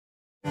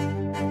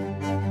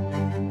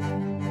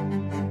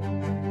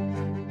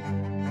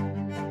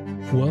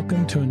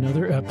Welcome to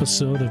another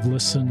episode of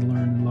Listen,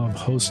 Learn, Love,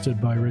 hosted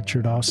by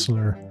Richard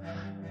Ostler.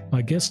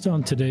 My guest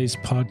on today's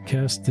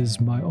podcast is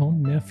my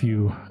own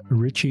nephew,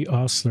 Richie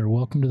Ostler.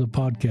 Welcome to the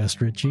podcast,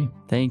 Richie.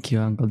 Thank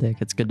you, Uncle Dick.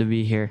 It's good to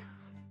be here.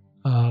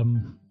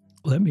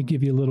 Let me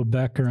give you a little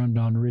background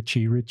on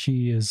Richie.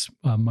 Richie is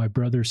my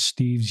brother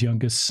Steve's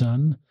youngest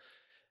son.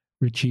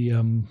 Richie,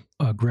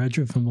 a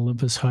graduate from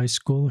Olympus High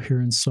School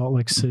here in Salt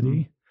Lake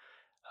City.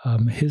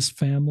 His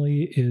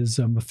family is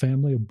a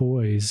family of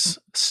boys.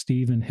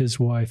 Steve and his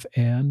wife,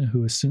 Anne,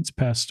 who has since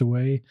passed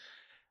away,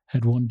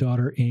 had one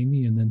daughter,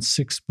 Amy, and then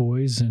 6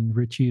 boys, and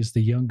Richie is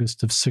the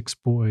youngest of 6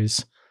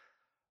 boys.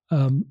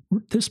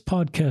 This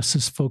podcast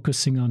is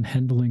focusing on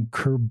handling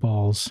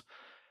curveballs.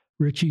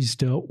 Richie's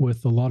dealt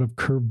with a lot of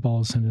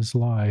curveballs in his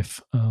life.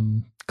 A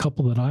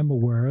couple that I'm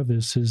aware of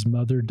is his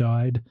mother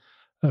died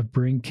of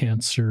brain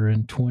cancer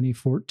in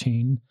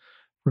 2014.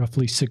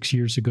 Roughly 6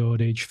 years ago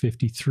at age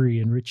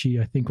 53. And Richie,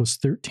 I think, was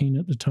 13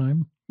 at the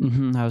time.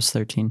 I was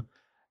 13.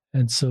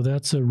 And so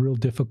that's a real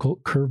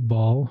difficult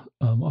curveball,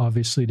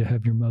 obviously, to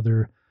have your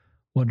mother,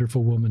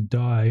 wonderful woman,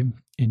 die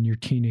in your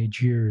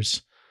teenage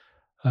years.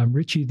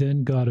 Richie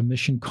then got a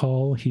mission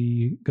call.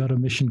 He got a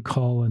mission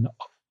call in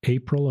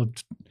April of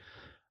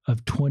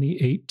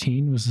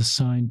 2018, was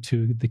assigned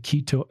to the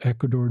Quito,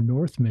 Ecuador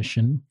North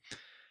Mission.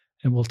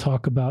 And we'll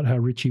talk about how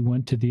Richie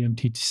went to the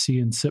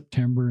MTTC in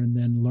September and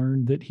then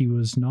learned that he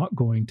was not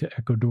going to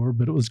Ecuador,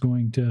 but it was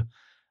going to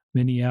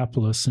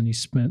Minneapolis. And he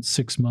spent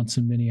 6 months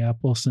in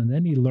Minneapolis. And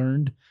then he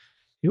learned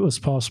it was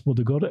possible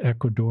to go to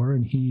Ecuador.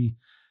 And he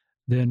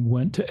then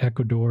went to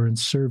Ecuador and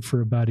served for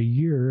about a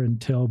year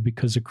until,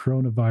 because of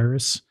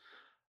coronavirus,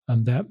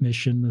 that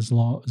mission, as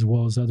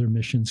well as other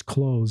missions,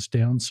 closed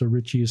down. So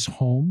Richie is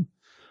home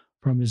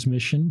from his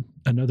mission,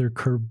 another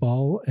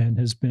curveball, and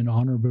has been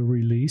honorably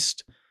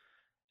released.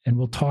 And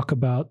we'll talk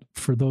about,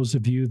 for those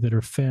of you that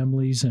are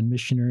families and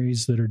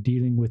missionaries that are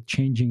dealing with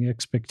changing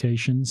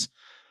expectations,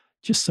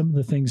 just some of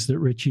the things that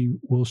Richie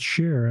will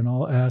share, and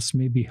I'll ask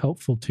may be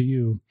helpful to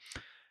you.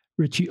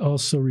 Richie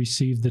also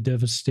received the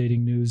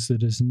devastating news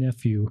that his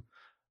nephew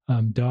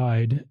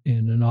died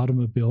in an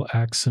automobile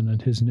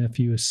accident. His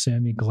nephew is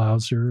Sammy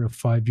Glauser, a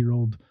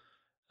 5-year-old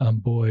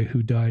boy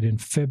who died in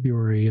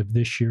February of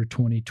this year,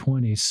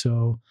 2020.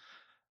 So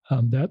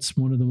that's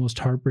one of the most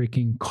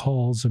heartbreaking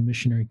calls a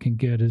missionary can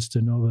get, is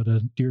to know that a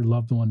dear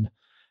loved one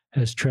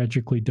has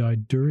tragically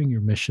died during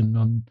your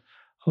mission.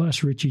 I'll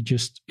ask Richie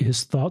just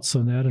his thoughts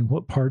on that and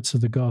what parts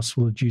of the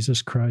gospel of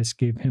Jesus Christ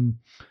gave him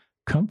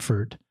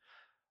comfort.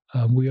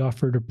 We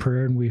offered a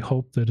prayer, and we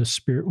hope that a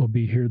spirit will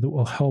be here that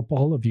will help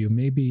all of you.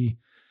 Maybe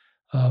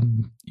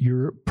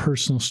your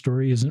personal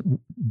story isn't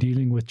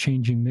dealing with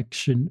changing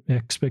mission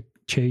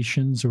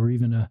expectations or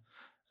even a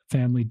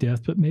family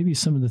death, but maybe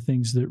some of the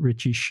things that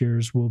Richie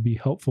shares will be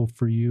helpful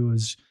for you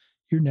as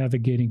you're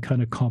navigating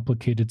kind of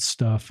complicated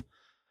stuff.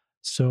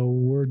 So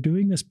we're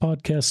doing this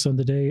podcast on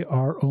the day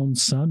our own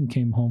son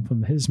came home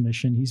from his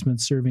mission. He's been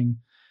serving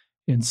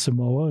in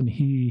Samoa, and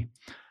he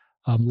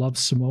loves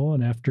Samoa.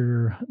 And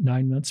after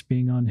 9 months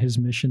being on his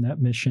mission,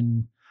 that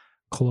mission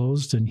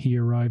closed, and he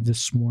arrived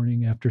this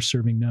morning after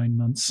serving 9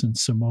 months in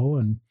Samoa.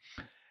 And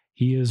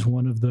he is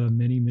one of the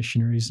many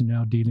missionaries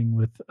now dealing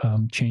with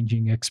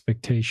changing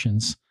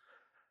expectations.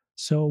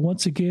 So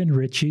once again,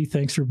 Richie,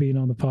 thanks for being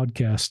on the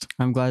podcast.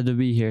 I'm glad to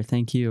be here.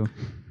 Thank you.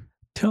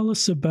 Tell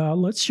us about,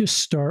 let's just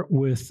start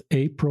with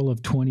April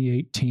of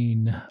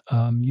 2018.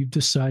 You've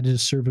decided to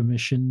serve a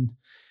mission.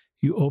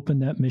 You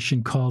opened that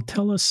mission call.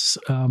 Tell us,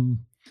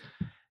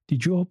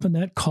 did you open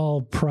that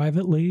call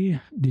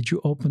privately? Did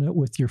you open it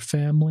with your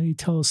family?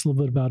 Tell us a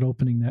little bit about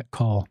opening that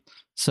call.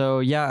 So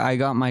yeah, I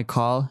got my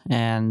call,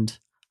 and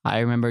I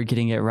remember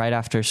getting it right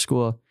after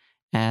school.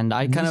 And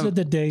these are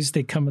the days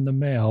they come in the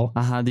mail.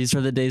 These were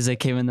the days they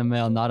came in the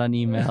mail, not on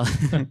email.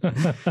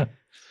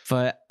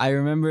 But I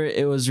remember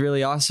it was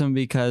really awesome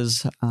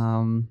because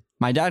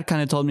my dad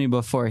kind of told me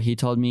before. He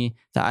told me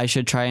that I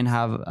should try and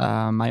have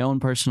my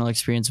own personal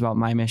experience about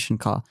my mission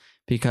call,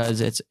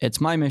 because it's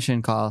my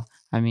mission call.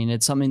 I mean,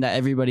 it's something that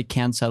everybody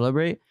can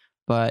celebrate,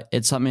 but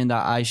it's something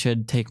that I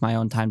should take my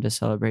own time to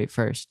celebrate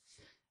first.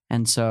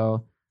 And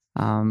so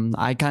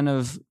I kind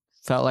of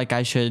felt like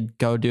I should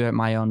go do it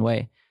my own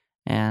way.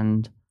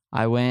 And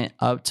I went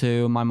up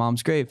to my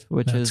mom's grave,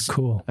 which is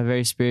cool. A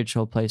very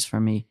spiritual place for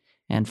me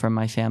and for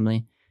my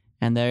family.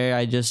 And there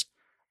I just,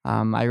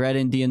 I read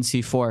in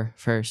D&C 4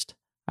 first.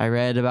 I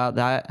read about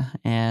that,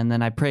 and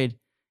then I prayed,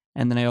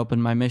 and then I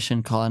opened my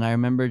mission call. And I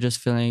remember just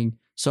feeling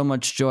so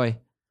much joy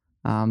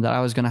that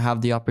I was going to have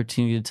the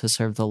opportunity to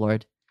serve the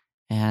Lord.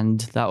 And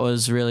that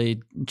was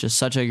really just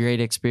such a great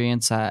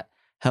experience that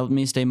helped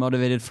me stay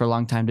motivated for a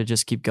long time to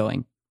just keep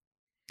going.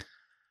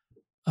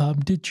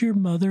 Did your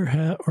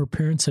mother or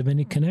parents have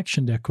any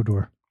connection to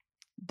Ecuador?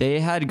 They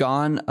had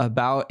gone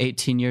about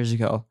 18 years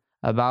ago.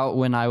 About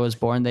when I was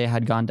born, they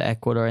had gone to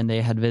Ecuador, and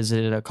they had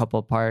visited a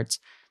couple parts,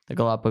 the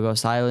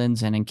Galapagos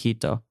Islands and in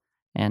Quito,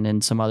 and in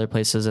some other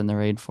places in the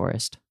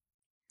rainforest.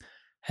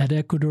 Had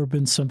Ecuador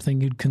been something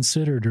you'd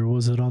considered, or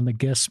was it on the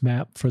guest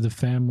map for the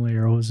family,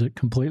 or was it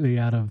completely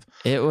out of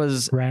It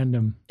was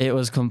random? it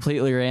was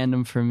completely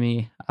random for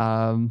me.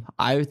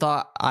 I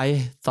thought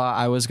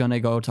I was gonna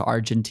go to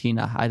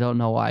Argentina. I don't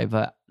know why,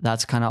 but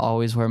that's kind of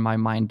always where my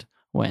mind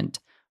went.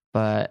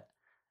 But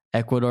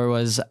Ecuador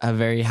was a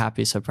very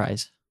happy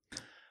surprise.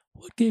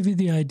 What gave you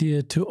the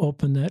idea to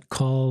open that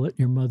call at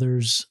your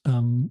mother's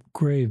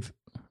grave?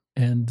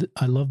 And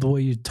I love the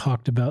way you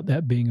talked about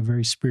that being a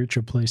very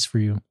spiritual place for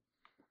you.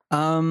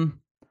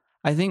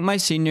 I think my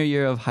senior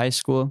year of high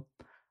school,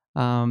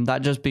 that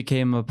just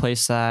became a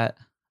place that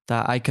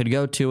I could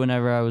go to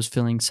whenever I was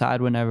feeling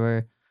sad,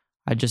 whenever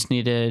I just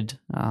needed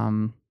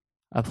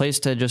a place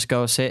to just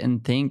go sit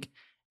and think.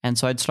 And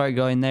so I'd start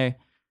going there,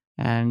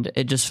 and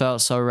it just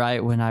felt so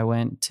right when I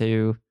went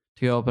to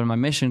go open my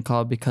mission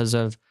call because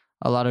of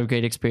a lot of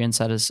great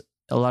experiences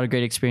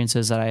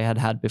that I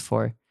had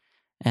before.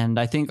 And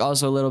I think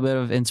also a little bit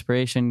of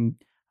inspiration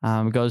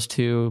goes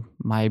to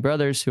my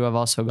brothers who have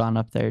also gone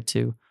up there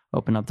to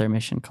open up their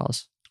mission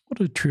calls.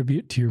 What a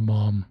tribute to your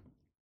mom.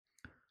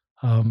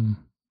 You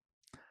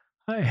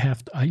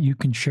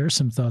can share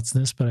some thoughts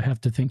on this, but I have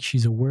to think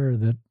she's aware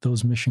that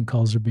those mission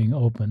calls are being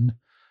opened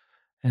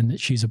and that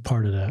she's a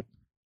part of that.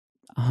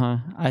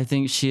 I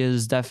think she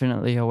is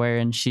definitely aware,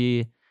 and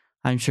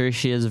I'm sure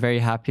she is very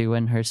happy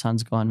when her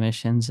sons go on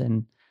missions.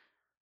 And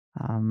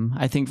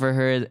I think for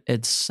her,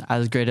 it's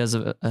as great as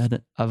of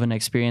an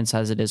experience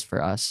as it is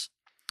for us.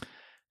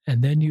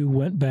 And then you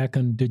went back,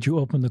 and did you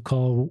open the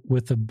call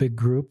with a big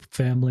group,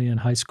 family and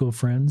high school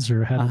friends,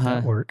 or how did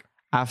that work?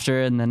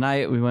 After in the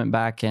night, we went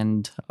back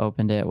and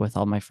opened it with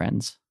all my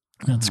friends.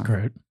 That's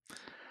great.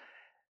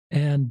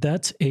 And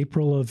that's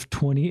April of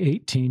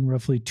 2018,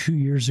 roughly 2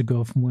 years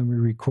ago from when we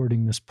were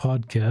recording this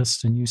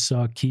podcast. And you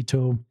saw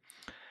Quito,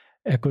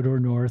 Ecuador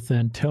North.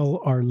 And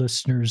tell our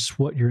listeners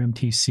what your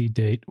MTC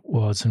date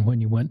was and when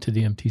you went to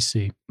the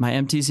MTC. My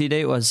MTC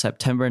date was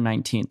September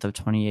 19th of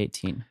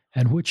 2018.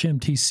 And which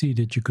MTC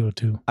did you go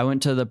to? I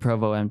went to the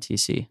Provo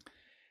MTC.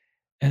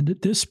 And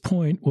at this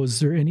point, was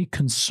there any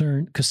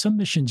concern? Because some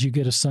missions you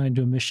get assigned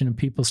to a mission and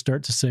people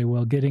start to say,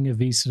 well, getting a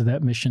visa to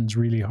that mission is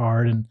really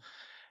hard,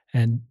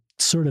 and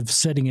sort of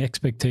setting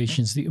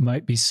expectations that you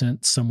might be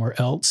sent somewhere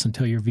else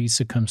until your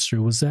visa comes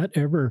through. Was that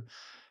ever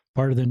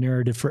part of the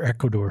narrative for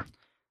Ecuador?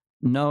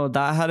 No,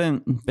 that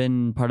hadn't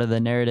been part of the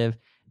narrative.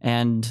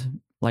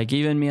 And like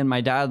even me and my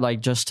dad, like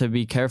just to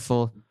be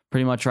careful,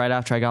 pretty much right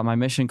after I got my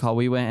mission call,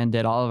 we went and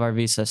did all of our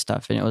visa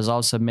stuff, and it was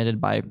all submitted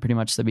by pretty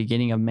much the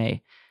beginning of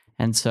May.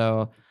 And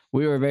so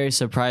we were very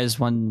surprised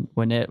when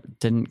it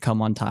didn't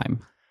come on time.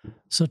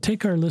 So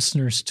take our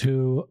listeners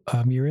to,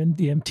 you're in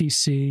the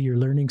MTC, you're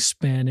learning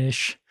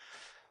Spanish,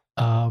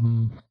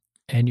 and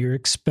you're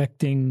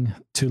expecting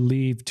to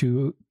leave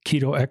to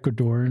Quito,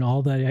 Ecuador, and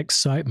all that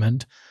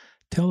excitement.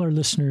 Tell our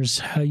listeners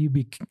how you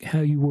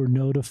were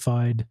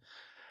notified.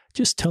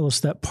 Just tell us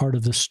that part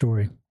of the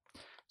story.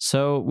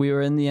 So we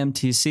were in the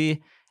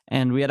MTC,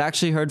 and we had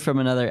actually heard from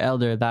another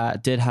elder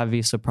that did have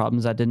visa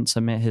problems, that didn't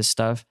submit his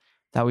stuff,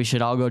 that we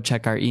should all go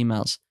check our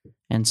emails.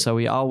 And so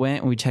we all went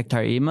and we checked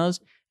our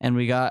emails, and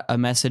we got a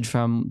message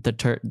from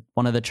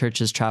one of the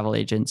church's travel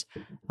agents,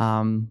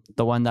 the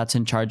one that's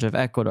in charge of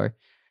Ecuador.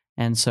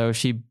 And so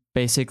she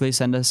basically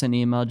sent us an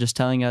email just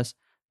telling us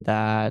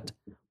that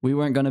we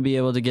weren't going to be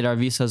able to get our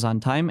visas on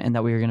time and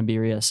that we were going to be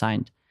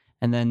reassigned.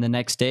 And then the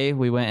next day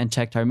we went and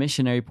checked our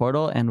missionary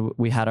portal, and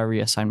we had our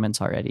reassignments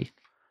already.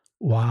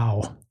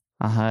 Wow.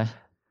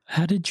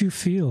 How did you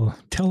feel?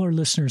 Tell our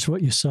listeners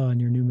what you saw in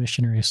your new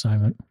missionary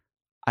assignment.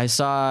 I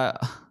saw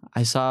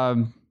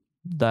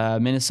the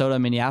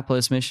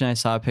Minnesota-Minneapolis mission. I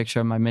saw a picture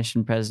of my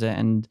mission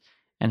president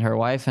and her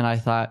wife, and I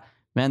thought,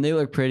 man, they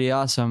look pretty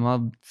awesome.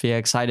 I'll be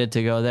excited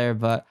to go there.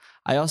 But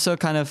I also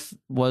kind of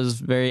was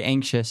very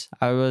anxious.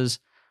 I was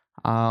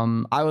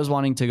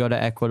wanting to go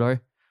to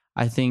Ecuador.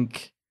 I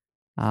think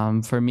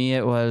for me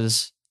it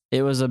was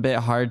a bit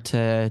hard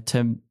to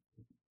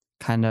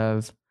kind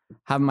of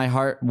have my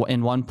heart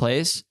in one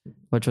place,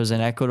 which was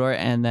in Ecuador,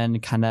 and then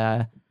kind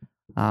of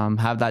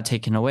have that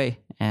taken away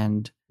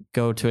and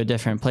go to a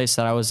different place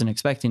that I wasn't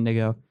expecting to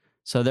go.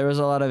 So there was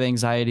a lot of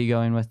anxiety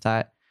going with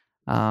that.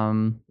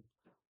 And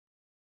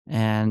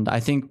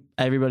I think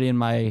everybody in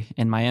my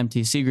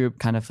MTC group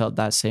kind of felt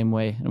that same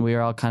way. And we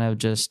were all kind of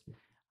just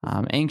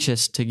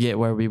anxious to get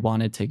where we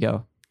wanted to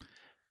go.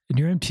 And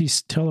your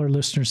MTC, tell our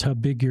listeners how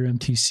big your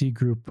MTC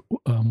group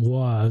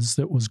was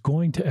that was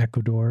going to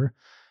Ecuador,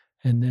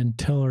 and then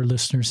tell our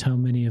listeners how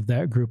many of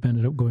that group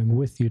ended up going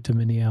with you to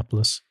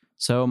Minneapolis.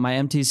 So my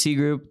MTC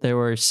group, there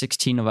were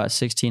 16 of us,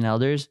 16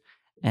 elders,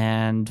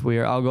 and we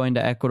were all going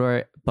to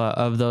Ecuador. But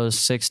of those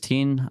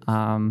 16,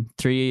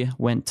 3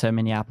 went to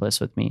Minneapolis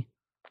with me.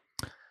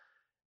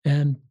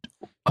 And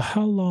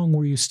how long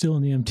were you still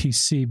in the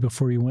MTC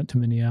before you went to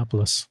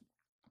Minneapolis?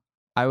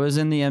 I was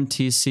in the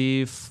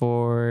MTC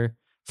for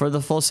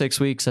the full 6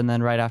 weeks, and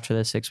then right after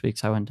the 6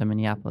 weeks, I went to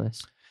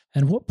Minneapolis.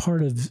 And what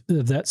part of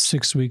that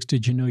 6 weeks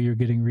did you know you're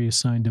getting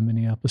reassigned to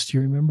Minneapolis? Do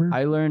you remember?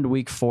 I learned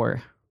week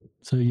 4.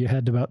 So you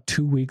had about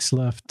 2 weeks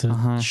left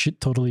to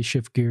totally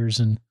shift gears.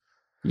 And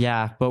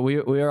Yeah, but we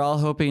were all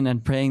hoping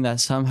and praying that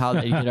somehow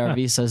that you get our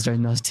visas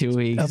during those 2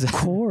 weeks. Of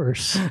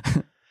course.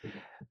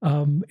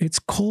 It's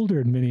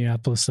colder in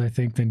Minneapolis, I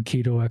think, than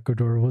Quito,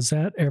 Ecuador. Was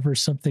that ever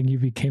something you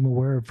became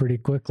aware of pretty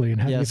quickly?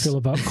 And how do you feel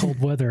about cold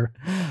weather?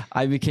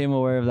 I became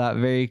aware of that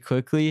very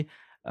quickly.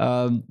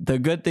 The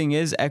good thing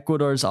is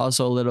Ecuador is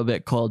also a little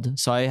bit cold.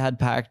 So I had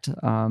packed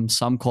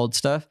some cold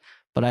stuff,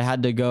 but I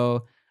had to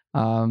go to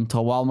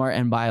Walmart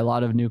and buy a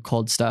lot of new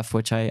cold stuff,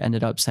 which I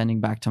ended up sending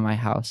back to my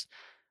house.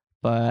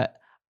 But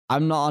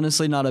I'm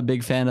honestly not a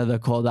big fan of the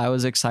cold. I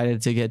was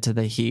excited to get to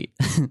the heat.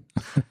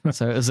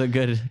 So it was a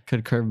good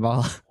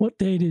curveball. What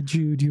day do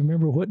you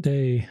remember what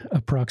day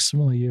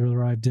approximately you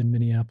arrived in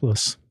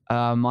Minneapolis?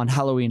 On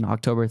Halloween,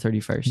 October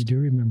 31st. You do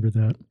remember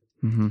that.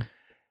 Mm-hmm.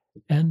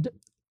 And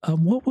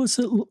what was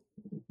it?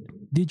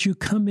 Did you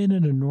come in a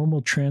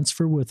normal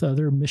transfer with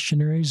other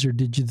missionaries, or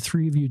did the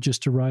three of you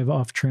just arrive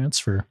off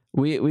transfer?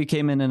 We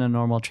came in a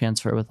normal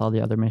transfer with all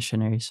the other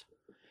missionaries.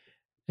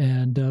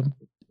 And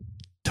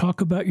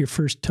talk about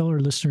tell our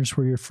listeners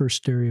where your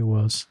first area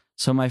was.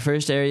 So my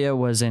first area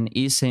was in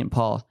East St.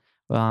 Paul.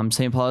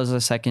 St. Paul is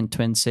the second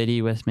twin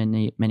city with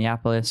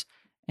Minneapolis.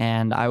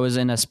 And I was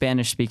in a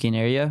Spanish-speaking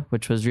area,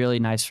 which was really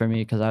nice for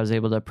me because I was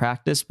able to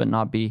practice but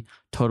not be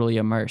totally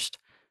immersed.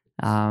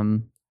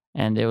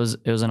 And it was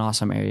an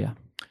awesome area.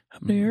 How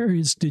many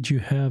areas did you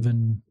have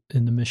in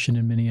the mission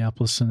in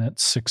Minneapolis in that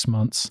 6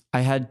 months?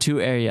 I had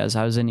 2 areas.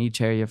 I was in each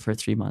area for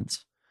 3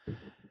 months.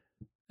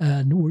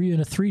 And were you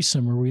in a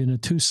threesome or were you in a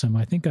twosome?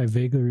 I think I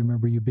vaguely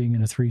remember you being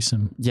in a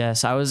threesome.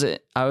 Yes, I was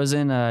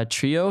in a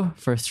trio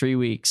for 3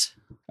 weeks,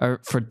 or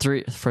for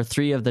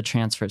three of the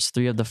transfers,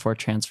 3 of the 4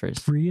 transfers.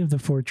 3 of the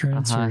 4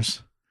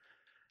 transfers.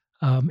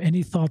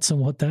 Any thoughts on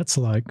what that's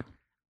like?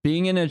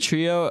 Being in a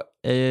trio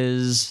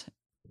is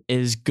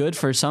good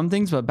for some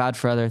things, but bad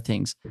for other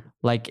things.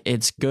 Like,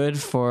 it's good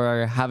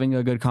for having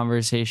a good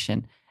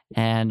conversation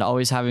and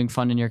always having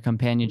fun in your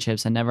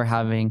companionships and never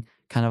having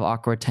kind of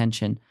awkward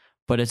tension.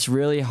 But it's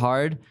really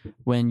hard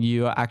when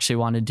you actually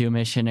want to do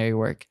missionary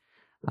work.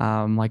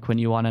 Like when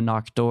you want to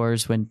knock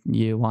doors, when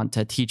you want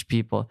to teach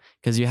people,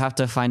 because you have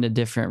to find a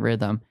different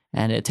rhythm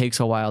and it takes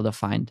a while to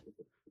find.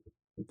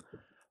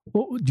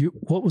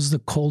 What was the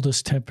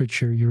coldest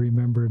temperature you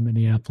remember in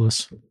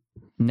Minneapolis?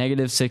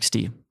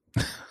 -60.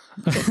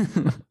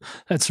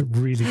 That's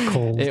really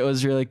cold. It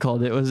was really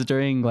cold. It was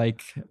during I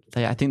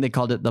think they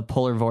called it the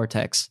polar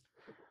vortex.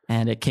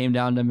 And it came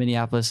down to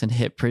Minneapolis and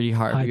hit pretty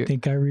hard. I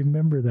think I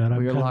remember that.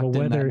 We were locked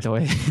in that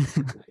way.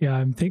 Yeah,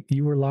 I'm thinking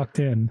you were locked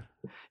in.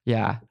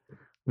 Yeah,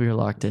 we were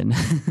locked in.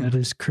 That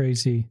is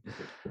crazy.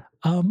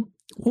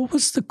 What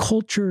was the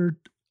culture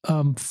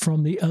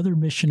from the other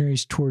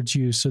missionaries towards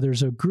you? So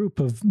there's a group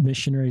of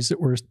missionaries that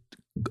were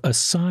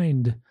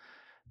assigned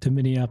to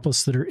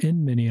Minneapolis that are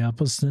in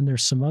Minneapolis. Then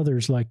there's some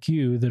others like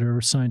you that are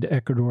assigned to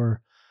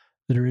Ecuador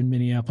that are in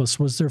Minneapolis.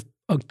 Was there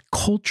a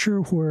culture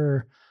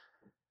where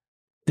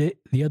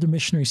the other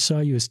missionaries saw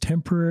you as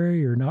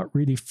temporary or not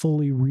really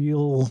fully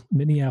real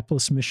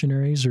Minneapolis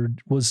missionaries? Or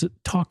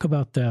talk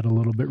about that a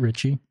little bit,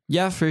 Richie?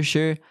 Yeah, for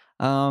sure.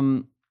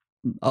 A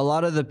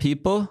lot of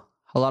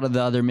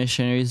the other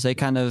missionaries, they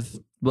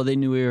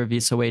knew we were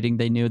visa waiting.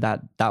 They knew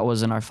that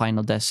wasn't our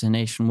final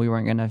destination. We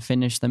weren't going to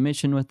finish the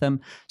mission with them.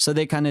 So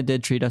they kind of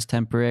did treat us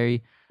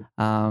temporary,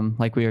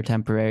 like we were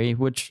temporary,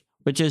 which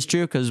is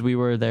true because we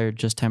were there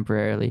just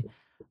temporarily.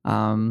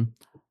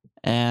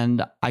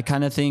 And I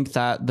kind of think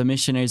that the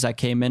missionaries that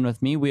came in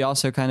with me, we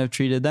also kind of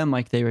treated them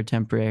like they were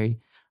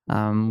temporary.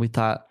 We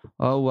thought,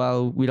 oh,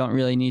 well, we don't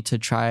really need to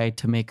try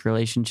to make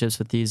relationships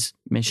with these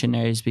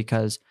missionaries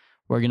because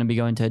we're going to be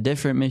going to a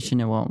different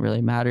mission. It won't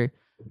really matter.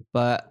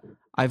 But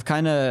I've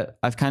kind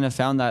of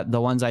found that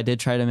the ones I did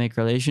try to make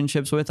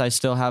relationships with, I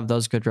still have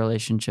those good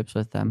relationships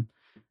with them.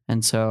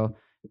 And so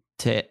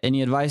to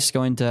any advice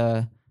going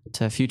to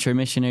future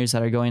missionaries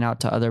that are going out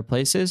to other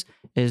places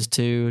is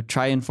to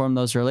try and form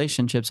those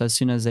relationships as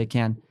soon as they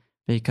can,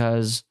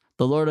 because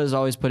the Lord is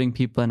always putting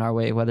people in our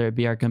way, whether it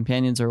be our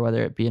companions or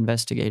whether it be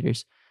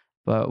investigators.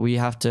 But we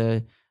have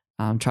to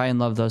try and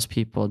love those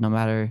people no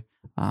matter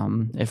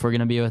if we're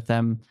going to be with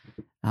them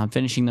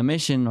finishing the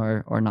mission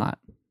or not.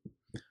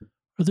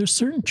 Are there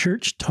certain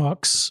church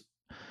talks,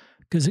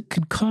 because it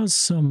can cause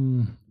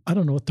some, I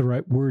don't know what the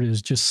right word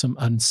is, just some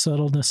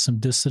unsettledness, some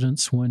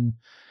dissonance when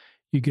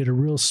you get a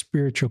real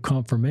spiritual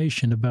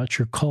confirmation about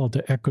your call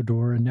to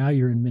Ecuador, and now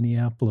you're in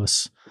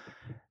Minneapolis.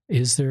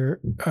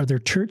 Are there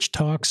church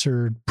talks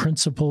or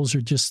principles or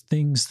just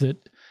things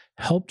that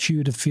helped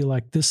you to feel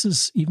like this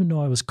is, even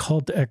though I was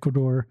called to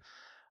Ecuador,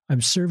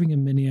 I'm serving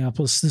in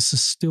Minneapolis, this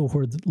is still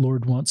where the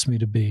Lord wants me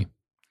to be?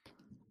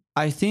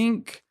 I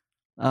think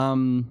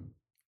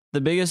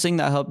the biggest thing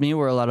that helped me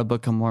were a lot of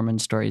Book of Mormon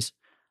stories.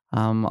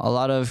 A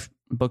lot of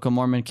Book of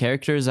Mormon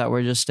characters that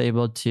were just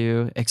able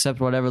to accept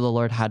whatever the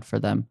Lord had for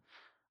them.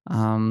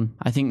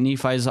 I think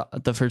Nephi is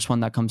the first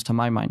one that comes to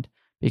my mind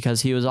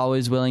because he was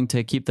always willing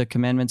to keep the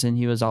commandments and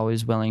he was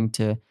always willing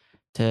to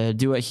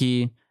do what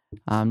he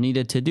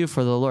needed to do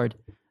for the Lord.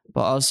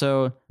 But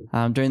also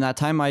during that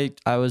time, I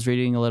was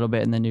reading a little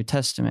bit in the New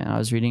Testament. I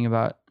was reading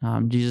about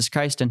Jesus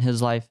Christ and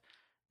his life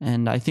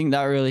And I think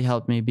that really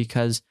helped me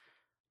because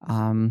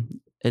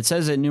it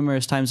says it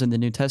numerous times in the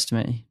New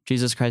Testament.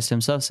 Jesus Christ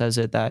himself says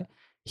it, that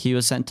he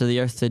was sent to the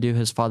earth to do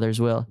his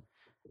Father's will.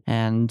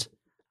 And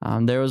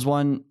there's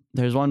one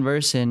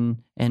verse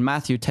in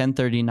Matthew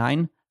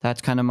 10:39.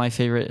 That's kind of my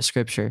favorite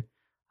scripture.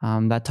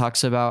 That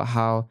talks about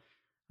how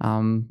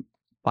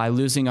by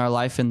losing our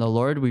life in the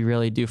Lord, we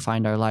really do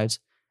find our lives.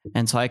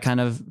 And so I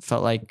kind of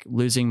felt like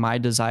losing my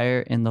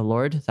desire in the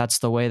Lord, that's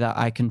the way that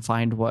I can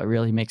find what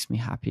really makes me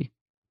happy.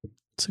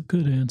 It's a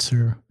good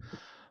answer.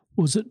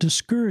 Was it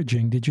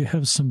discouraging? Did you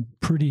have some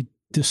pretty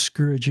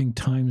discouraging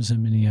times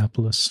in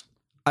Minneapolis?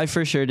 I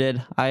for sure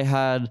did. I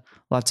had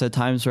lots of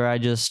times where I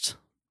just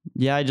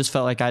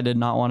felt like I did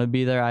not want to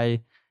be there.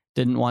 I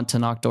didn't want to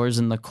knock doors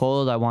in the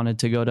cold. I wanted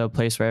to go to a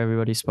place where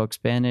everybody spoke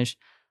Spanish.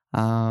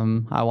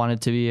 I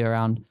wanted to be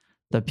around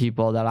the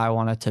people that I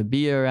wanted to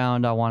be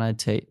around. I wanted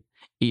to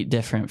eat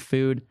different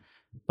food.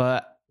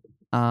 But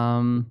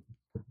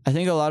I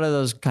think a lot of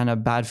those kind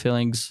of bad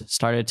feelings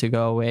started to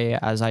go away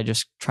as I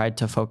just tried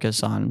to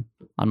focus on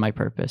my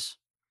purpose.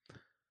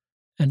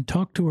 And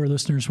talk to our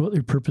listeners what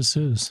your purpose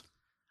is.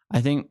 I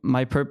think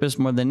my purpose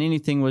more than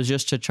anything was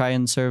just to try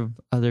and serve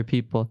other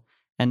people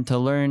and to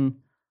learn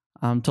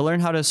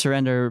how to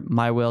surrender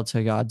my will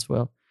to God's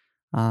will.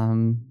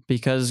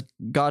 Because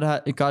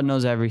God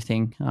knows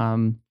everything.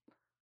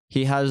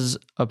 He has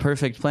a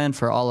perfect plan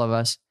for all of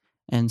us.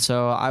 And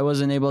so I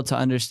wasn't able to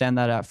understand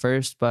that at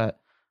first, but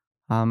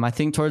I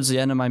think towards the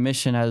end of my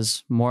mission,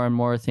 as more and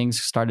more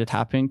things started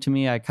happening to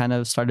me, I kind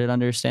of started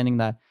understanding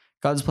that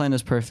God's plan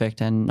is perfect,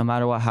 and no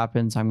matter what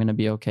happens, I'm going to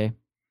be okay.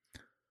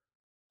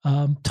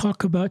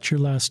 Talk about your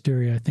last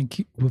area. I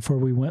think before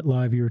we went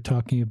live, you were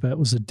talking about, it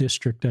was a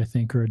district, I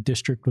think, or a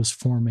district was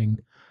forming.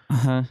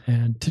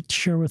 And to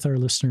share with our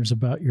listeners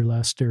about your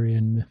last area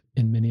in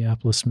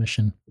Minneapolis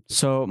Mission.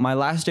 So my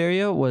last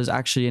area was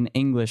actually an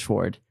English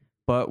ward,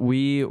 but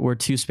we were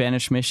 2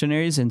 Spanish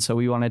missionaries, and so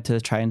we wanted to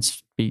try and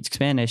speak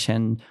Spanish,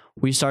 and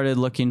we started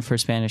looking for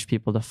Spanish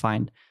people to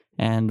find.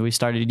 And we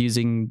started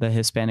using the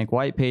Hispanic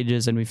white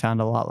pages, and we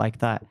found a lot like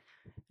that.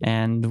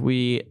 And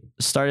we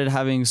started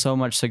having so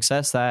much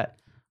success that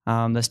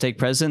the stake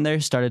president there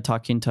started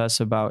talking to us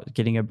about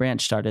getting a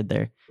branch started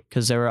there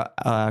because there were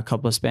a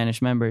couple of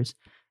Spanish members.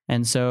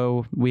 And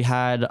so we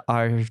had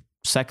our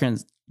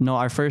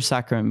first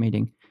sacrament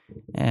meeting,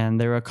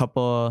 and there were a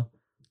couple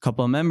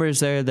of members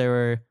there. There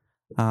were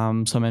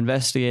some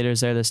investigators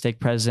there. The stake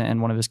president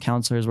and one of his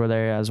counselors were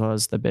there, as well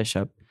as the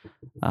bishop.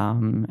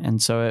 And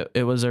so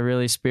it was a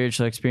really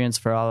spiritual experience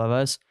for all of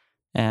us.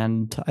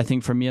 And I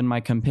think for me and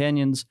my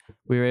companions,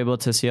 we were able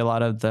to see a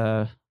lot of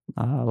the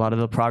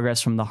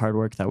progress from the hard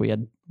work that we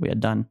had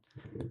done.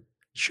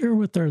 Share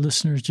with our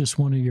listeners just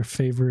one of your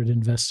favorite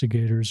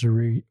investigators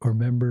or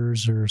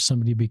members, or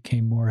somebody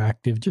became more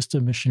active, just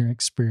a missionary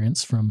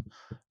experience from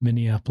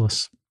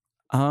Minneapolis.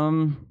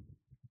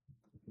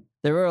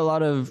 There were a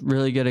lot of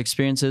really good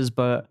experiences,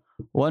 but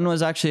one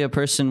was actually a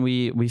person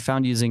we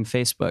found using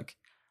Facebook.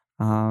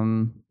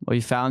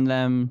 We found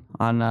them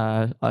on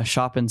a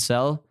shop and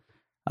sell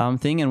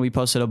thing, and we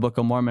posted a Book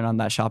of Mormon on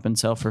that shop and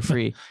sell for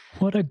free.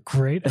 What a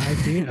great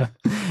idea.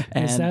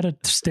 Is that a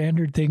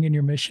standard thing in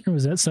your mission, or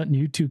was that something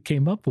you two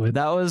came up with?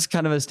 That was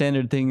kind of a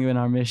standard thing in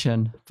our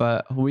mission,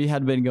 but we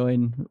had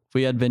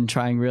been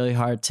trying really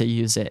hard to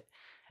use it.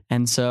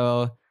 And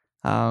so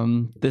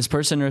this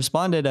person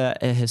responded,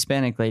 a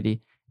Hispanic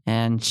lady,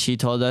 and she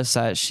told us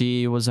that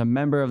she was a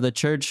member of the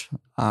church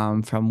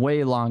from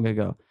way long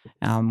ago,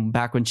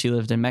 back when she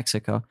lived in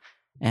Mexico.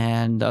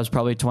 And that was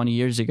probably 20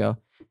 years ago.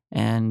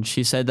 And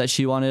she said that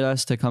she wanted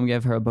us to come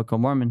give her a Book of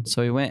Mormon.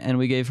 So we went and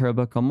we gave her a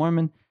Book of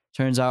Mormon.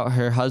 Turns out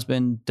her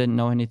husband didn't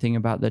know anything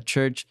about the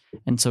church.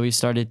 And so we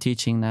started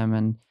teaching them.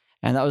 And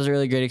that was a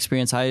really great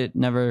experience. I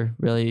never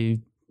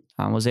really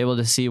was able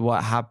to see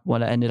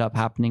what ended up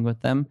happening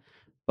with them.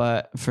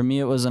 But for me,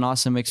 it was an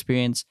awesome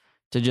experience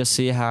to just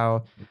see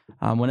how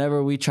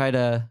whenever we try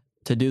to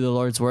do the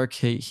Lord's work,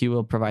 he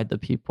will provide the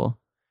people.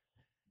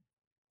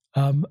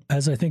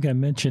 As I think I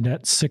mentioned,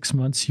 at 6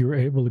 months, you were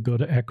able to go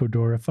to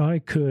Ecuador. If I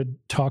could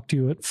talk to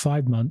you at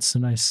 5 months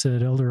and I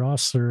said, Elder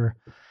Osler,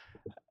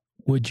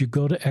 would you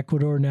go to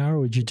Ecuador now, or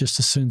would you just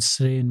as soon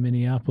stay in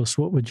Minneapolis?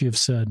 What would you have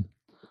said?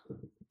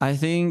 I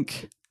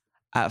think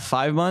at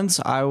 5 months,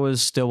 I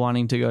was still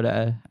wanting to go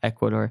to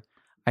Ecuador.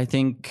 I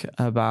think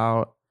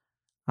about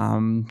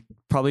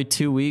probably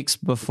 2 weeks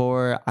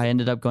before I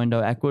ended up going to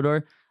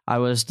Ecuador, I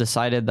was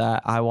decided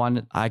that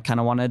I kind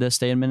of wanted to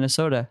stay in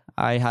Minnesota.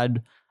 I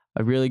had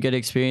really good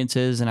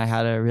experiences, and I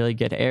had a really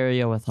good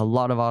area with a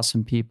lot of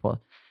awesome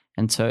people.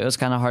 And so it was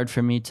kind of hard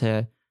for me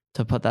to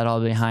put that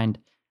all behind.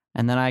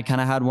 And then I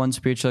kind of had one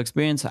spiritual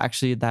experience,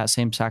 actually that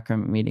same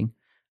sacrament meeting,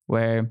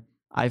 where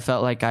I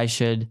felt like I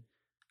should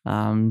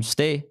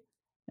stay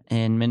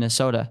in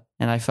Minnesota,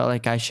 and I felt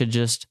like I should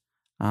just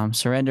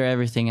surrender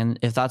everything. And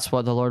if that's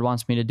what the Lord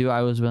wants me to do,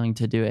 I was willing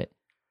to do it.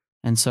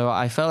 And so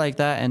I felt like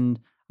that, and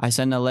I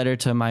sent a letter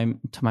to my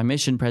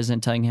mission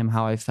president telling him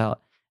how I felt.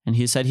 And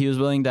he said he was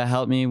willing to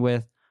help me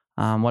with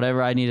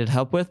whatever I needed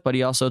help with, but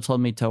he also told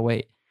me to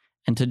wait.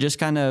 and to just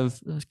kind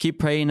of keep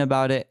praying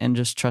about it and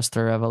just trust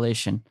the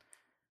revelation.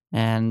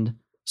 And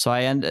so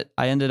I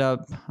ended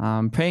up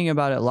praying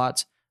about it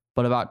lots.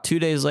 But about 2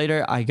 days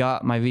later, I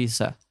got my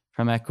visa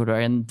from Ecuador.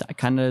 And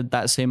kind of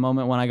that same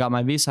moment when I got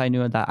my visa, I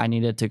knew that I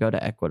needed to go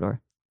to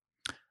Ecuador.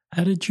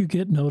 How did you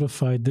get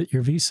notified that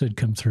your visa had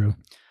come through?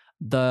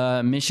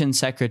 The mission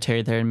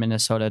secretary there in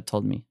Minnesota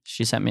told me.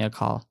 She sent me a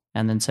call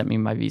and then sent me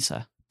my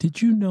visa.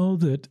 Did you know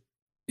that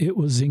it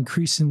was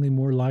increasingly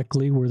more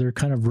likely? Were there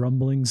kind of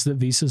rumblings that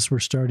visas were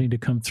starting to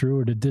come through,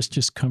 or did this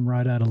just come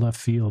right out of left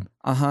field?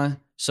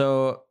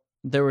 So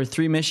there were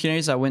 3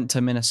 missionaries that went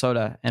to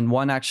Minnesota, and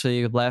one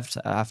actually left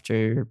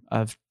after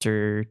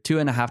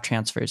 2.5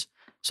 transfers.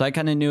 So I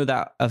kind of knew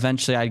that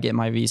eventually I'd get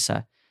my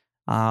visa.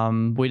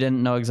 We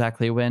didn't know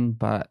exactly when,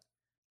 but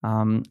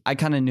I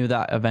kind of knew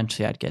that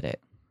eventually I'd get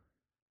it.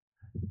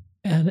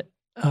 And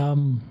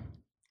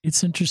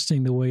it's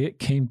interesting the way it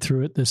came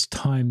through at this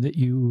time that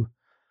you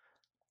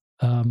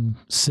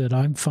said,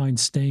 I'm fine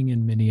staying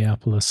in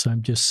Minneapolis.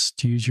 I'm just,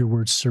 to use your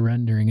words,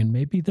 surrendering. And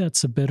maybe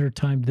that's a better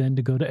time then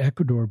to go to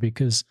Ecuador,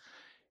 because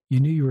you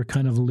knew you were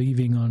kind of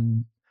leaving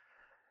on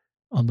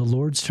the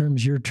Lord's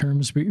terms, your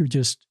terms, but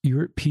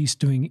you're at peace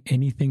doing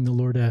anything the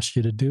Lord asked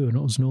you to do. And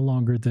it was no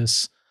longer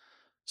this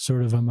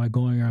sort of, am I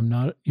going or I'm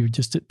not? You're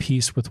just at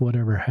peace with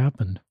whatever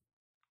happened.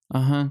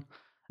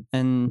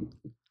 And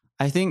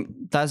I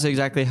think that's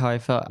exactly how I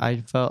felt. I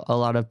felt a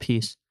lot of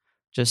peace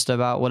just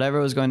about whatever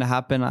was going to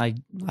happen. I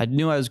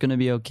knew I was going to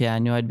be okay. I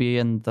knew I'd be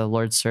in the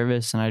Lord's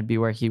service and I'd be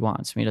where he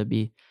wants me to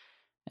be.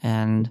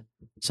 And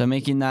so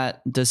making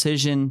that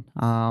decision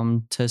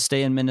to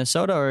stay in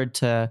Minnesota or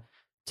to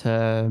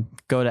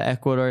go to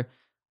Ecuador,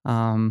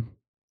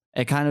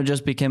 it kind of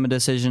just became a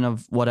decision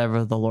of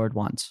whatever the Lord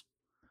wants.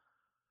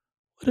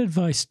 What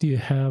advice do you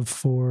have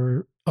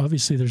for,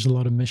 obviously there's a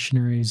lot of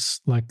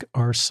missionaries like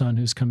our son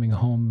who's coming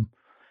home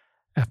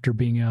after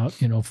being out,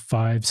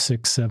 5,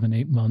 6, 7,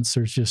 8 months.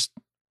 There's just,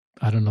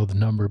 I don't know the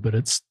number, but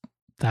it's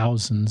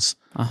thousands.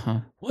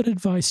 What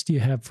advice do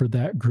you have for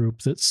that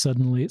group that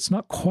suddenly, it's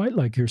not quite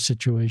like your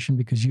situation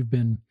because you've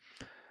been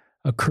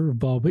a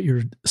curveball, but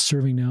you're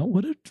serving now.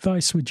 What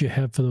advice would you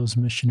have for those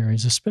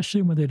missionaries,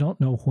 especially when they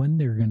don't know when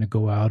they're going to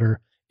go out or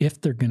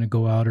if they're going to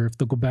go out or if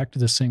they'll go back to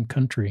the same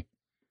country?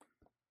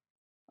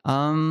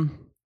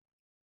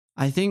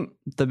 I think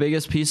the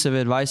biggest piece of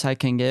advice I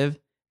can give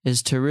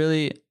is to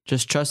really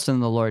just trust in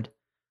the Lord.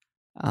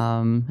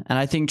 And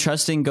I think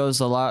trusting goes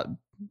a lot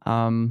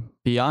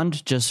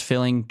beyond just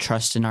feeling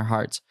trust in our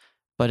hearts,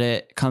 but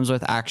it comes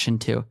with action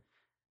too.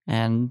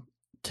 And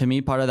to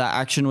me, part of that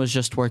action was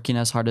just working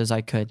as hard as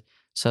I could.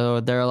 So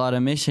there are a lot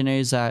of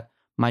missionaries that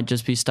might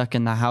just be stuck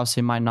in the house.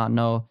 They might not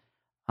know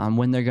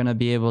when they're going to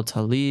be able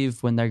to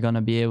leave, when they're going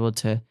to be able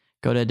to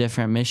go to a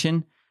different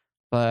mission.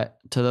 But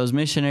to those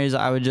missionaries,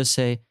 I would just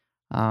say,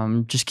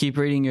 just keep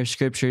reading your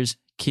scriptures,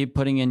 keep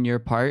putting in your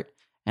part,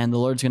 and the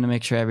Lord's going to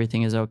make sure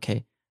everything is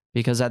okay.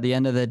 Because at the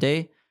end of the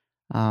day,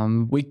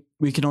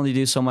 we can only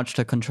do so much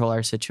to control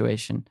our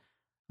situation.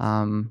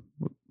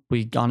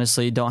 We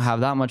honestly don't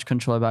have that much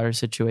control about our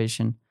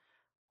situation.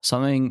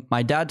 Something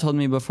my dad told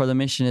me before the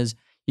mission is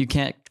you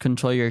can't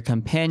control your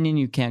companion,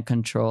 you can't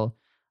control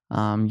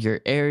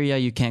your area,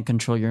 you can't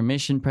control your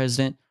mission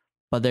president,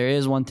 but there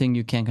is one thing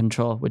you can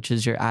control, which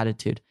is your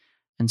attitude.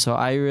 And so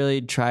I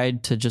really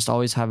tried to just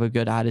always have a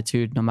good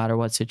attitude no matter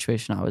what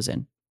situation I was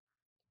in.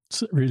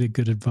 It's really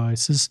good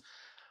advice.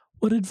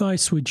 What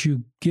advice would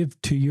you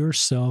give to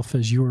yourself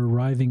as you were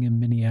arriving in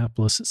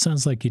Minneapolis? It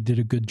sounds like you did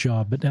a good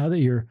job, but now that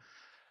you're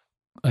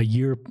a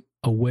year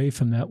away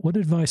from that, what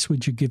advice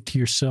would you give to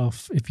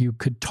yourself if you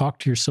could talk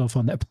to yourself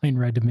on that plane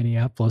ride to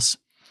Minneapolis?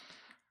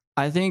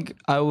 I think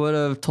I would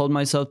have told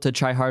myself to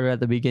try harder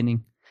at the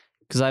beginning,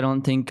 because I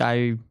don't think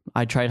I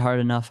tried hard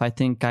enough. I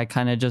think I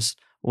kind of just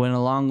went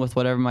along with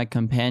whatever my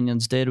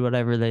companions did,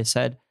 whatever they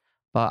said,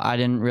 but I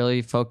didn't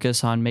really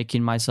focus on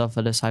making myself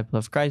a disciple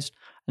of Christ,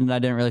 and I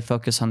didn't really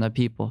focus on the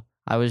people.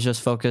 I was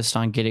just focused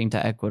on getting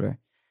to Ecuador.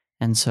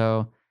 And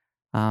so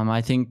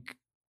I think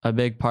a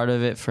big part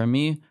of it for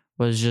me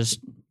was just,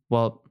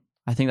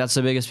 I think that's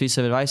the biggest piece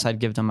of advice I'd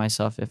give to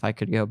myself if I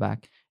could go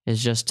back,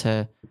 is just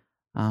to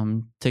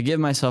give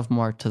myself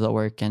more to the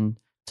work and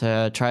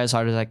to try as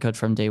hard as I could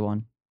from day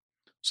one.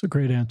 It's a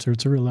great answer.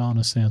 It's a real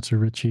honest answer,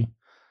 Richie.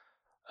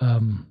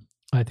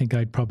 I think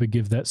I'd probably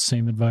give that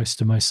same advice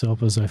to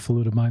myself as I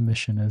flew to my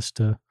mission, is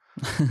to,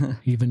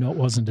 even though it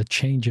wasn't a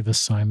change of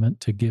assignment,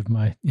 to give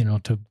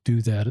to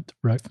do that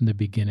right from the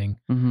beginning.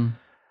 Mm-hmm.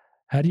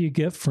 How do you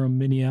get from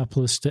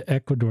Minneapolis to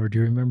Ecuador? Do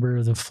you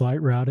remember the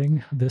flight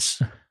routing?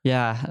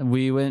 Yeah,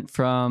 we went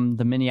from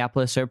the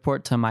Minneapolis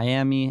airport to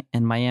Miami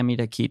and Miami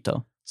to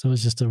Quito. So it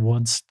was just a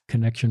once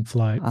connection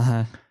flight.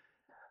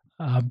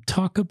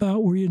 Talk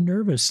about, were you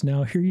nervous?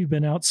 Now, here you've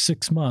been out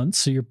 6 months,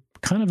 so you're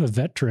kind of a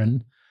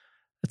veteran.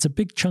 It's a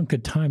big chunk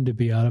of time to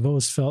be out. I've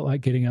always felt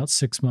like getting out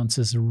 6 months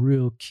is a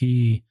real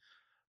key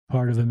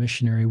part of a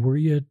missionary.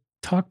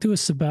 Talk to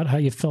us about how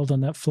you felt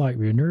on that flight.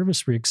 Were you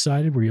nervous? Were you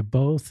excited? Were you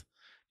both?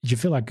 Did you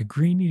feel like a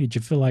greenie? Did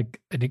you feel like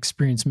an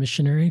experienced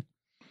missionary?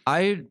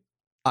 I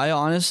I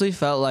honestly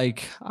felt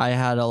like I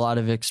had a lot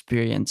of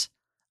experience.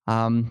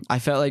 I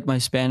felt like my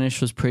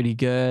Spanish was pretty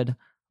good.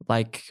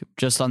 Like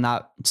just on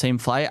that same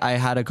flight, I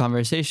had a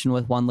conversation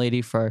with one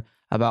lady for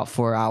about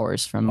 4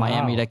 hours from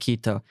Miami to Wow.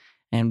 Quito,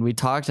 and we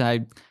talked.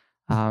 And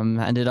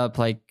I ended up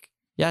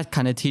yeah,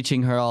 kind of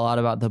teaching her a lot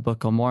about the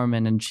Book of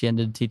Mormon, and she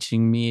ended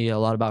teaching me a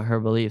lot about her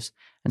beliefs.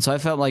 And so I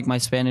felt like my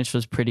Spanish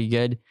was pretty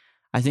good.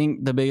 I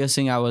think the biggest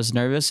thing I was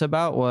nervous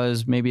about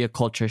was maybe a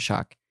culture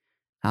shock,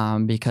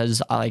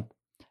 because I like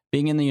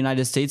being in the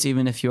United States.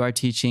 Even if you are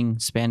teaching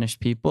Spanish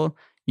people,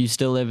 you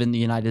still live in the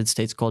United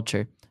States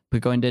culture.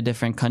 But going to a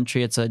different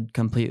country, it's a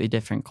completely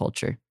different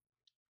culture.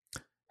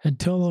 And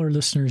tell our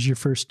listeners your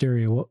first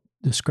area.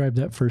 Describe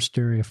that first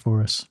area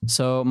for us.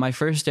 So my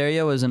first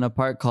area was in a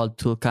park called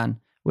Tulcan,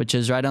 which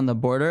is right on the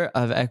border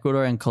of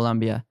Ecuador and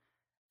Colombia.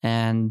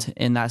 And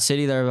in that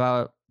city, there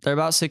are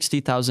about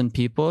 60,000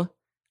 people.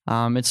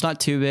 It's not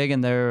too big,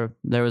 and there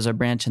was a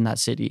branch in that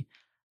city.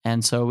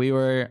 And so we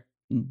were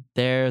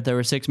there. There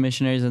were 6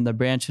 missionaries in the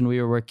branch, and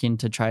we were working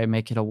to try and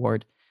make it a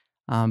ward.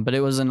 But it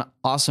was an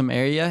awesome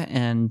area,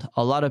 and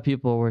a lot of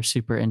people were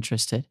super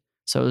interested.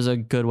 So it was a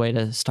good way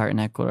to start in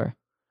Ecuador.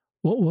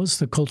 What was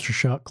the culture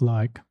shock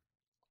like?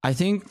 I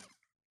think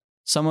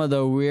some of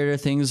the weirder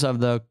things of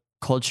the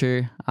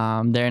culture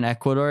there in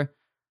Ecuador,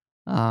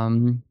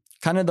 kind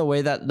of the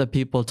way that the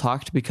people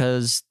talked,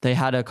 because they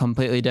had a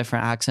completely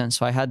different accent.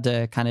 So I had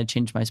to kind of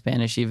change my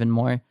Spanish even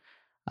more.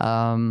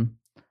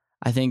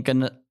 I think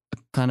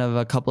kind of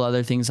a couple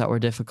other things that were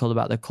difficult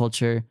about the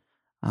culture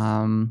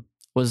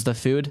was the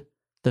food.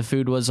 The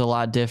food was a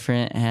lot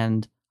different,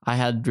 and I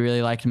had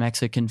really liked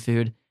Mexican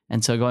food.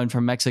 And so going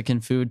from Mexican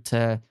food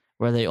to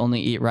where they only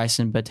eat rice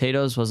and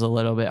potatoes was a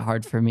little bit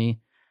hard for me.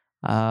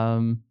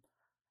 And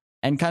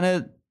kind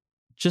of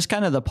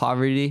the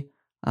poverty.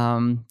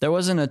 There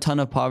wasn't a ton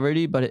of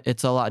poverty, but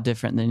it's a lot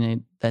different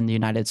than the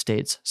United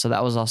States. So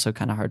that was also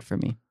kind of hard for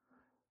me.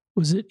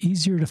 Was it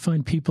easier to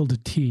find people to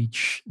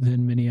teach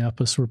than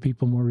Minneapolis? Were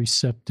people more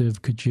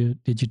receptive? Did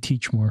you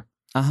teach more?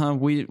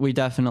 We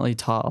definitely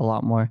taught a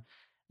lot more.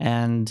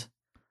 And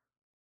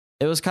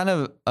it was kind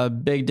of a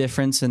big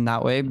difference in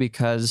that way,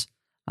 because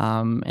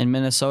in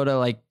Minnesota,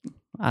 I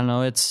don't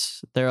know,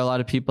 there are a lot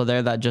of people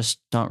there that just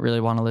don't really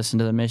want to listen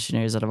to the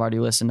missionaries, that have already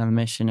listened to the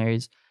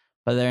missionaries.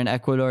 But there in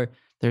Ecuador,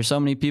 there's so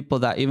many people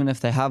that even if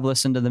they have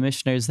listened to the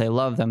missionaries, they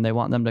love them. They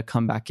want them to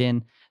come back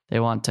in.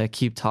 They want to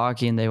keep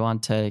talking. They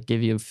want to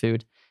give you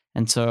food.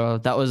 And so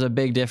that was a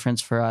big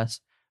difference for us.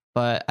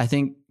 But I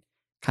think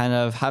kind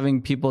of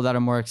having people that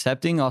are more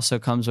accepting also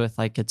comes with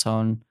its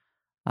own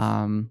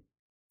kind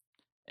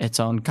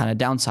of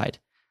downside.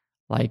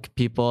 Like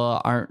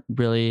people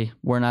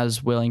weren't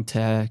as willing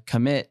to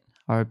commit,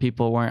 or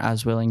people weren't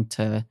as willing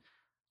to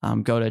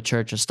go to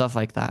church or stuff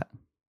like that.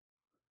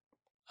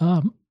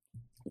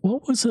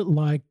 What was it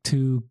like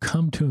to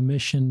come to a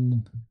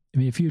mission? I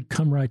mean, if you'd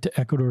come right to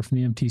Ecuador from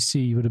the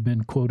MTC, you would have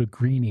been, quote, a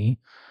greenie.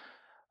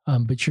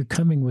 But you're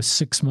coming with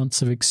 6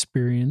 months of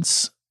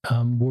experience.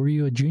 Were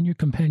you a junior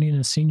companion,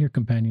 a senior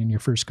companion, your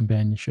first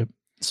companionship?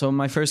 So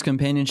my first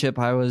companionship,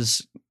 I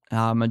was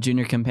a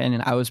junior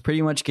companion. I was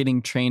pretty much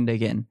getting trained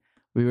again.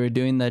 We were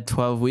doing the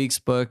 12 weeks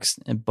book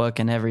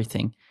and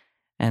everything.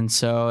 And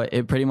so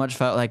it pretty much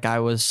felt like I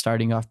was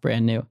starting off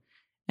brand new.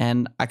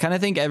 And I kind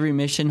of think every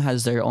mission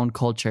has their own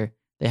culture.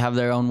 They have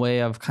their own way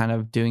of kind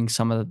of doing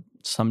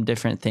some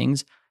different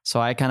things.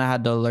 So I kind of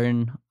had to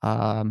learn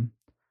kind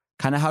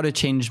of how to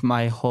change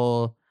my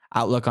whole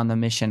outlook on the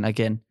mission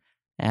again.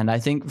 And I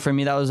think for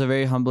me, that was a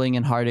very humbling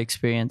and hard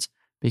experience,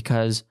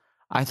 because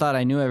I thought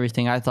I knew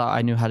everything. I thought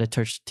I knew how to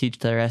teach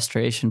the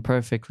restoration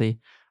perfectly.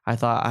 I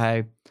thought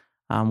I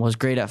was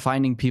great at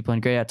finding people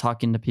and great at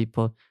talking to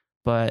people.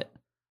 But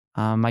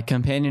my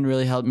companion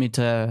really helped me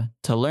to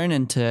learn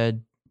and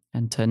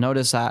to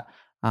notice that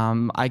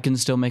I can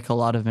still make a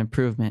lot of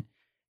improvement.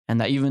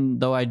 And that even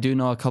though I do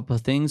know a couple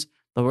of things,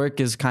 the work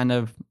is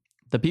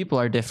the people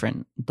are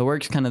different. The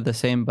work's kind of the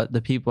same, but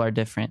the people are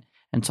different.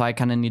 And so I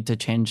kind of need to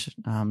change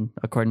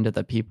according to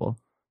the people.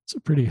 It's a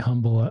pretty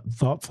humble,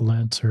 thoughtful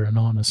answer, an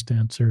honest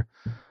answer.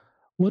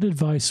 What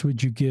advice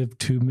would you give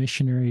to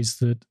missionaries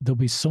that there'll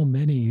be so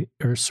many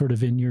are sort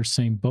of in your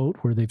same boat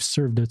where they've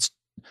served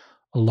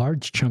a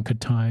large chunk of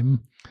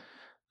time?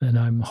 And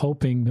I'm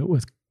hoping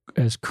that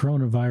as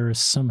coronavirus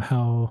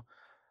somehow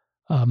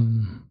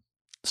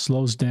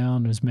slows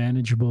down, is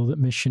manageable, that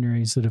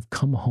missionaries that have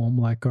come home,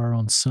 like our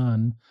own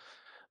son,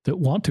 that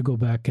want to go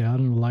back out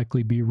and will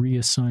likely be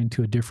reassigned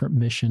to a different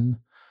mission,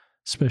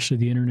 especially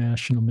the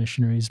international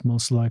missionaries.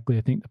 Most likely,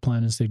 I think the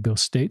plan is they'd go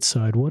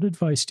stateside. What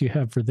advice do you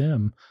have for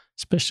them,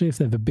 especially if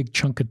they have a big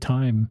chunk of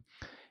time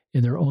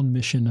in their own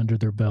mission under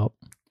their belt?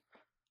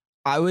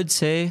 I would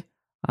say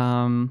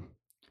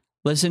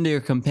listen to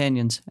your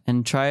companions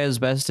and try as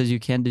best as you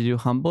can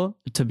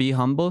to be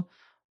humble,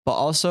 but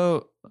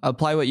also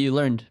apply what you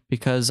learned,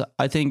 because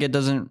I think it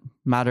doesn't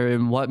matter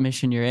in what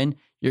mission you're in,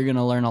 you're going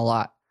to learn a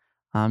lot.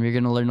 You're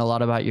going to learn a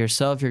lot about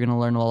yourself. You're going to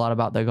learn a lot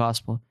about the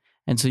gospel.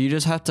 And so you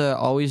just have to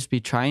always be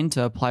trying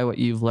to apply what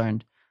you've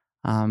learned.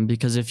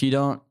 Because if you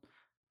don't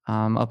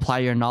apply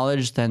your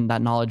knowledge, then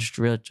that knowledge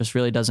just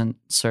really doesn't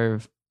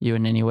serve you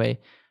in any way.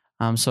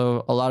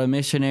 So a lot of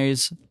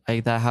missionaries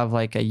like that have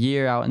like a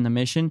year out in the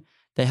mission,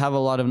 they have a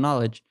lot of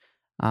knowledge.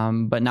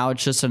 But now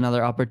it's just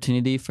another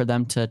opportunity for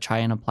them to try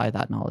and apply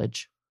that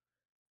knowledge.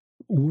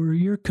 Were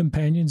your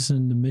companions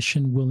in the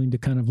mission willing to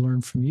kind of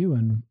learn from you?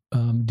 And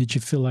did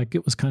you feel like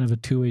it was kind of a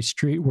two-way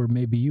street where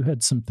maybe you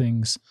had some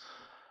things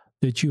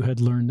that you had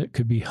learned that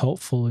could be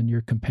helpful in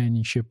your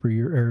companionship or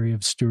your area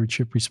of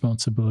stewardship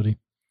responsibility?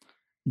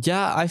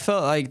 Yeah, I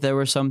felt like there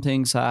were some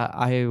things that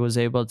I was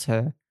able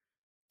to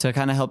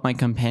kind of help my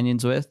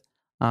companions with.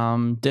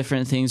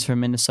 Different things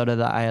from Minnesota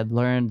that I had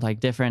learned, like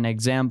different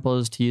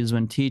examples to use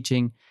when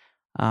teaching,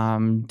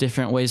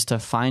 different ways to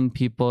find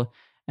people.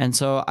 And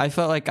so I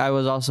felt like I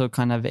was also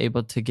kind of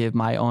able to give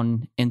my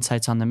own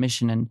insights on the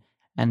mission.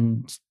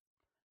 And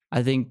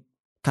I think,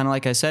 kind of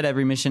like I said,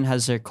 every mission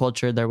has their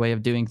culture, their way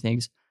of doing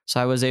things. So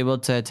I was able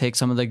to take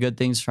some of the good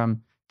things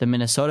from the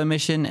Minnesota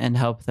mission and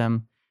help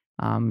them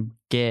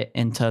get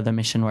into the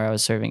mission where I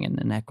was serving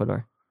in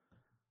Ecuador.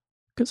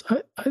 Because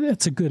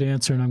that's a good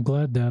answer, and I'm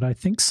glad that. I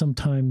think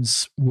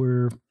sometimes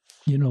we've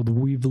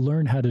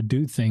learned how to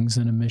do things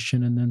in a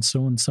mission, and then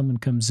so when someone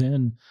comes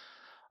in,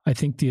 I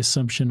think the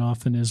assumption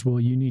often is, well,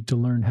 you need to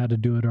learn how to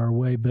do it our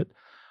way. But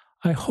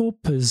I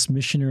hope as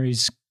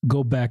missionaries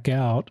go back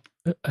out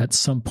at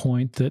some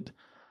point that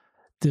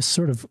this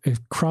sort of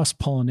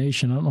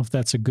cross-pollination, I don't know if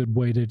that's a good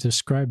way to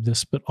describe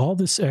this, but all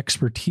this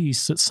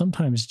expertise that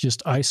sometimes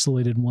just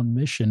isolated one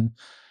mission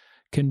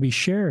can be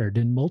shared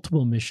in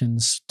multiple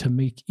missions to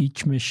make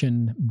each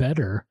mission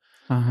better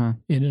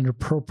in an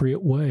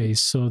appropriate way.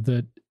 So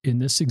that in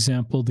this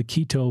example, the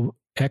Quito,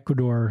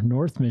 Ecuador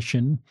North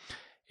Mission,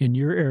 in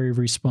your area of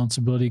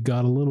responsibility,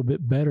 got a little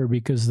bit better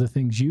because of the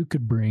things you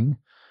could bring,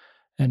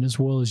 and as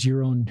well as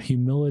your own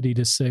humility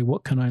to say,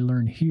 what can I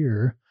learn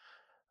here?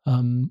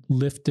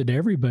 Lifted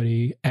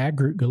everybody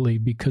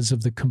aggregately because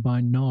of the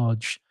combined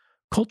knowledge.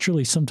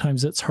 Culturally,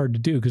 sometimes that's hard to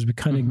do because we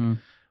kind of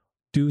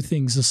do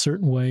things a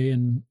certain way,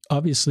 and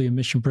obviously a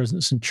mission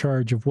president's in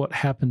charge of what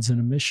happens in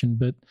a mission,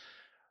 but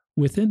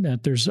within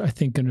that, there's, I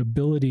think, an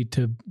ability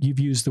to, you've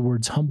used the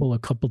words humble a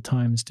couple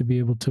times, to be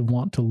able to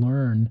want to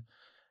learn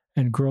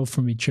and grow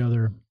from each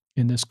other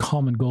in this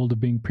common goal to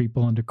being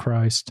people unto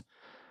Christ.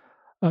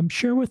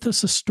 Share with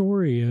us a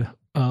story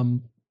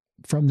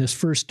from this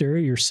first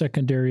area or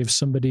second area of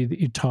somebody that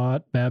you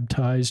taught,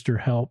 baptized, or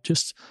helped.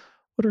 Just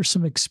what are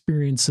some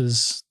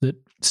experiences that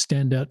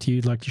stand out to you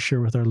you'd like to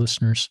share with our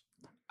listeners?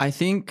 I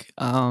think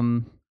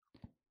one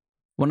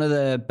of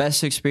the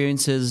best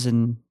experiences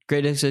and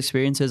greatest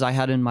experiences I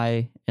had in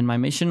my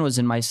mission was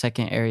in my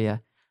second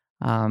area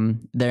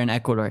there in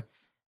Ecuador.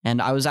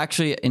 And I was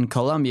actually in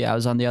Colombia. I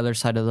was on the other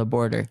side of the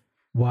border.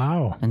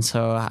 Wow. And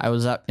so I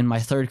was up in my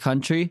third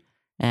country,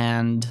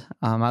 and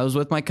I was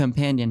with my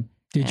companion.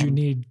 Did you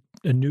need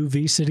a new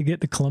visa to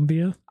get to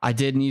Colombia? I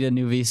did need a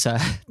new visa.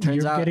 You're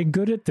getting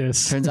good at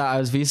this. Turns out I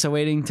was visa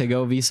waiting to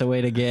go visa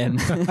wait again.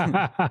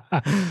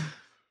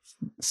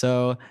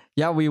 So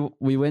yeah, we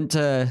went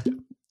to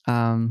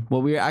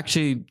we were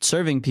actually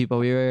serving people.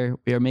 We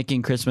were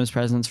making Christmas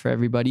presents for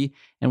everybody,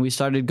 and we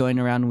started going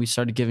around and we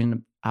started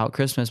giving out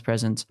Christmas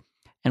presents.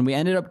 And we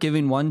ended up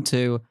giving one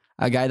to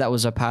a guy that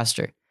was a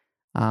pastor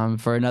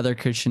for another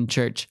Christian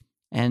church.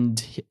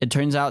 And it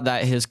turns out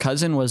that his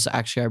cousin was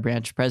actually our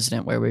branch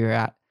president where we were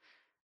at.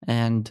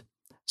 And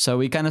so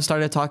we kind of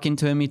started talking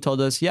to him. He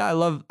told us, yeah, I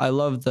love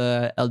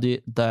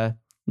the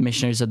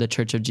missionaries of the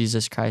Church of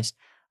Jesus Christ.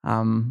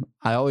 I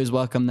always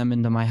welcome them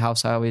into my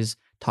house. I always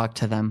talk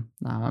to them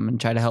and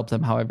try to help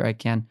them however I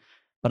can.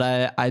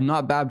 But I'm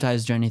not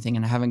baptized or anything,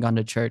 and I haven't gone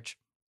to church.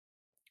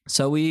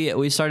 So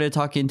we started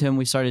talking to him.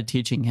 We started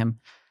teaching him.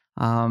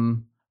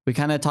 We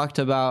kind of talked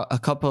about a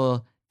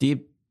couple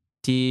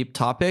deep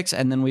topics,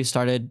 and then we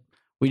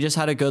just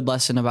had a good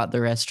lesson about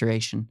the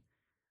restoration.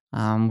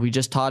 We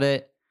just taught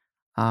it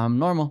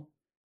normal,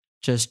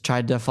 just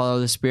tried to follow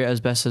the Spirit as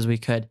best as we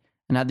could.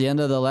 And at the end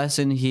of the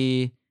lesson,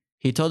 he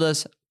told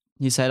us,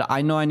 he said,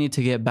 I know I need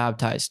to get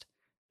baptized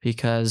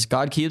because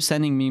God keeps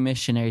sending me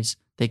missionaries.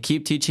 They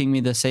keep teaching me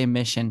the same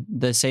mission,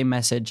 the same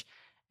message,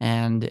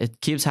 and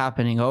it keeps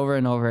happening over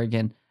and over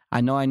again.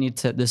 I know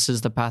this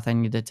is the path I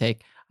need to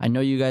take. I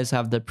know you guys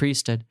have the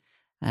priesthood.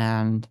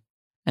 And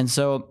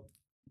so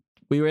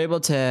we were able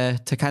to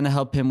kind of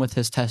help him with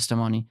his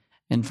testimony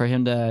and for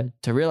him to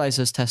realize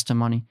his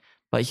testimony.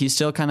 But he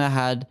still kind of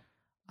had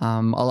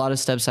a lot of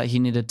steps that he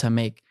needed to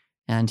make.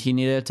 And he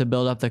needed to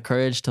build up the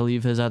courage to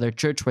leave his other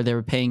church where they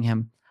were paying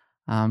him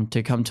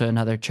to come to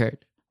another church.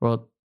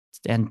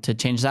 And to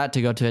change that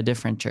to go to a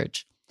different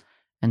church.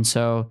 And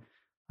so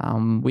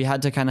we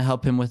had to kind of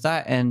help him with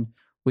that. And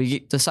we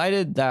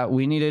decided that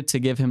we needed to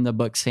give him the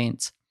book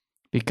Saints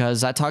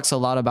because that talks a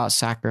lot about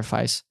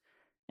sacrifice.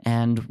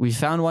 And we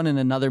found one in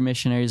another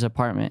missionary's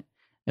apartment.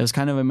 It was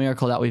kind of a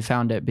miracle that we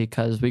found it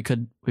because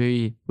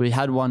we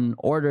had one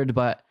ordered,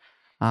 but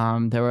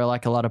there were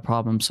like a lot of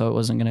problems. So it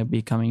wasn't going to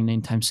be coming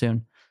anytime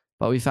soon.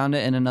 But we found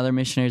it in another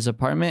missionary's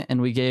apartment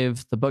and we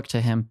gave the book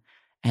to him.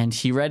 and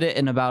he read it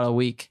in about a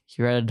week.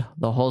 He read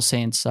the whole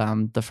Saints,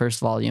 the first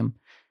volume,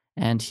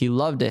 and he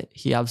loved it.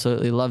 He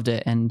absolutely loved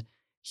it. And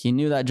he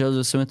knew that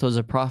Joseph Smith was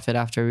a prophet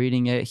after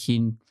reading it.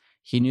 He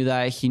knew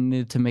that he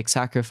needed to make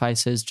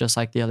sacrifices just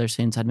like the other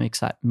saints had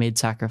made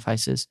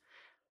sacrifices.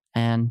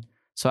 And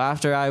so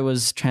after I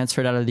was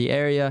transferred out of the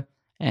area,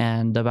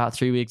 and about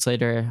 3 weeks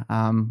later,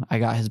 I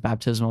got his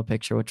baptismal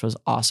picture, which was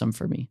awesome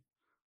for me.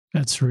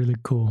 That's really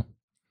cool.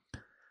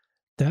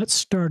 That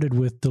started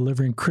with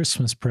delivering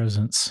Christmas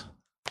presents.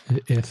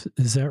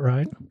 Is that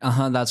right?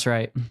 That's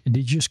right. Did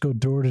you just go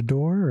door to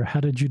door, or how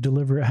did you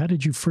deliver it? How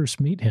did you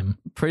first meet him?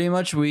 Pretty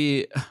much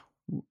we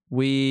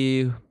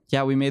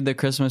made the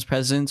Christmas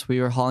presents. We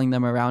were hauling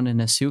them around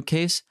in a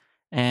suitcase,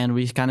 and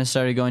we kind of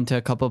started going to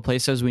a couple of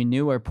places we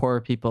knew where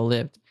poorer people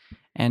lived.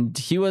 And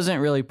he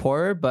wasn't really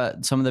poor,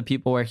 but some of the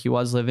people where he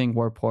was living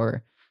were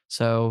poorer.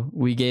 So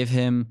we gave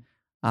him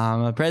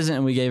a present,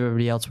 and we gave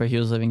everybody else where he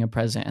was living a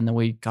present, and then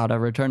we got a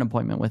return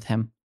appointment with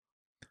him.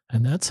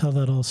 And that's how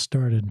that all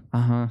started.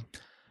 I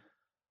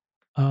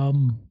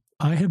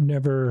have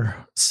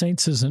never,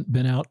 Saints hasn't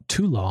been out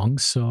too long,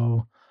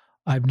 so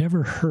I've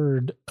never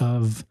heard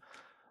of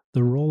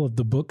the role of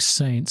the book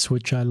Saints,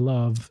 which I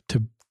love,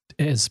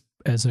 as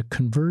a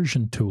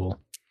conversion tool.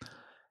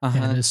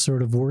 And as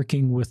sort of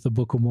working with the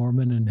Book of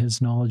Mormon and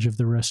his knowledge of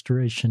the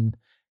restoration.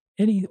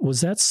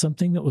 Was that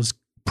something that was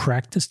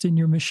practiced in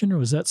your mission, or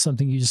was that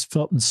something you just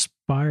felt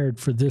inspired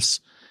for this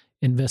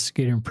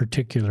investigator in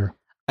particular?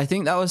 I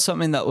think that was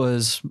something that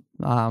was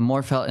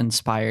more felt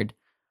inspired,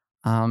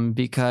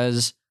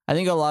 because I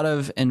think a lot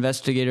of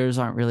investigators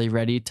aren't really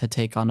ready to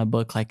take on a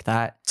book like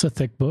that. It's a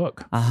thick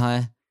book.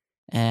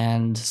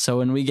 And so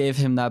when we gave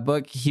him that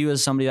book, he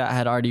was somebody that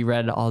had already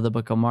read all the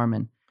Book of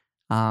Mormon.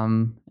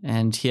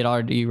 And he had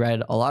already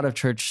read a lot of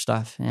church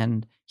stuff,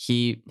 and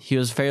he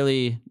was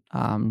fairly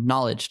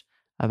knowledgeable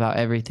about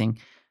everything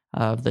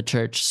of the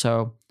church.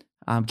 So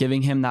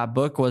giving him that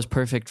book was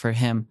perfect for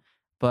him.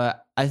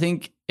 But I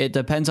think it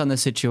depends on the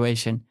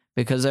situation,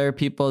 because there are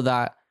people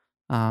that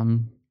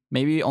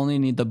maybe only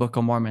need the Book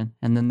of Mormon.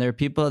 And then there are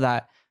people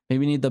that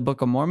maybe need the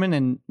Book of Mormon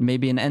and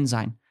maybe an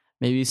ensign,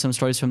 maybe some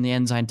stories from the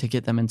ensign to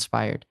get them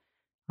inspired.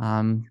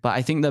 But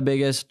I think the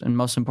biggest and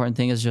most important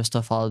thing is just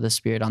to follow the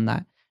Spirit on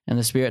that. And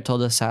the Spirit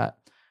told us that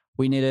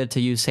we needed to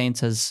use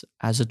Saints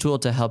as a tool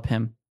to help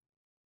him.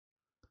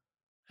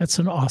 That's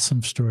an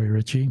awesome story,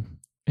 Richie.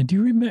 And do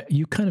you remember,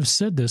 you kind of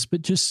said this,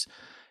 but just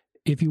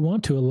if you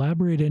want to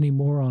elaborate any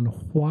more on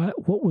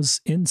what was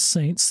in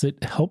Saints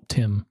that helped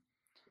him?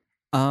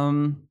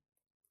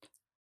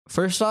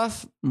 First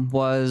off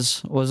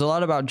was a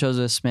lot about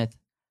Joseph Smith,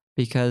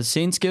 because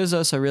Saints gives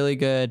us a really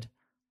good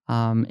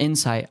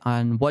insight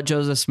on what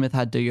Joseph Smith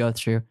had to go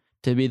through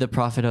to be the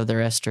prophet of the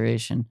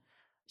restoration.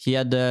 He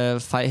had to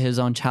fight his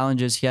own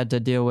challenges. He had to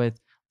deal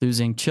with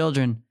losing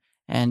children,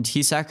 and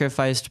he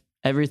sacrificed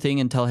everything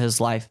until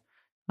his life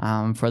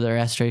for the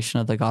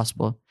restoration of the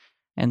gospel.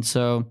 And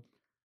so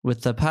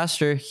with the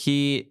pastor,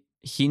 he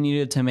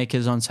needed to make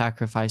his own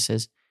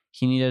sacrifices.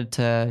 He needed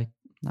to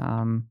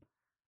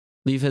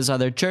leave his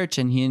other church,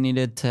 and he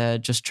needed to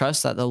just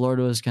trust that the Lord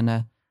was going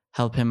to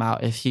help him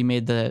out if he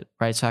made the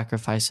right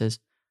sacrifices.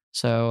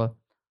 So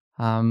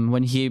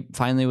when he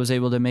finally was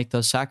able to make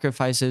those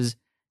sacrifices,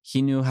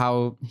 he knew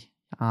how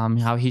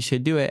he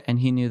should do it, and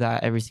he knew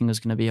that everything was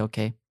going to be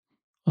okay.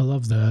 I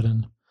love that.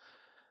 And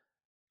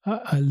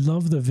I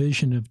love the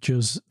vision of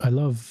Joseph. I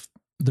love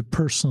the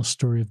personal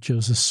story of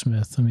Joseph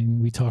Smith. I mean,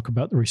 we talk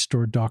about the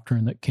restored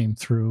doctrine that came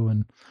through,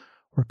 and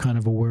we're kind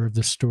of aware of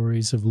the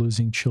stories of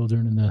losing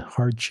children and the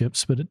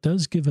hardships, but it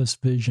does give us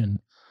vision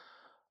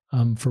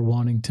for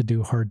wanting to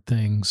do hard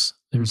things.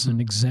 There's an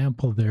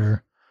example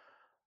there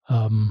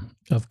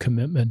of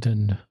commitment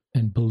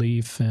and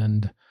belief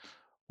and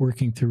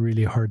working through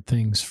really hard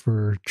things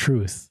for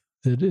truth.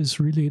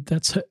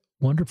 That's a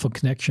wonderful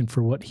connection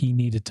for what he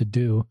needed to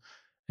do,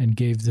 and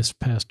gave this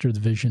pastor the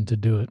vision to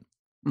do it.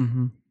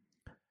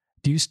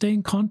 Do you stay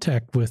in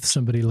contact with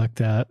somebody like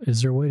that?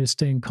 Is there a way to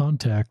stay in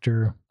contact?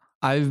 Or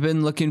I've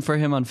been looking for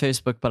him on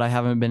Facebook, but I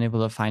haven't been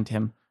able to find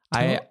him.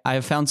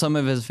 I found some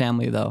of his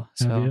family though.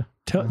 So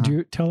have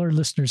you? Tell our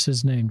listeners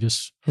his name.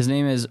 His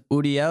name is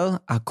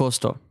Uriel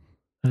Acosto.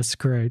 That's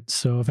great.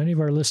 So if any of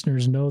our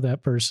listeners know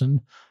that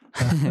person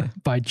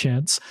by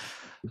chance,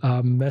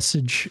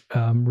 message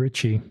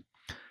Richie.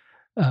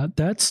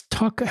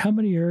 How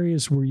many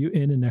areas were you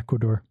in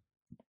Ecuador?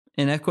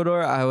 In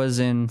Ecuador, I was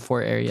in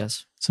 4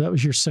 areas. So that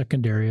was your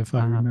second area, if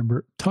I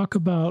remember. Talk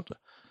about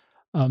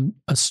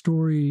a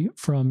story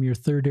from your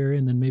third area,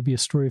 and then maybe a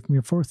story from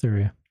your fourth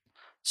area.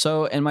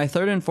 So in my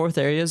third and fourth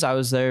areas, I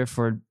was there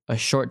for a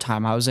short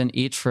time. I was in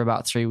each for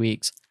about 3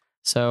 weeks.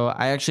 So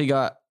I actually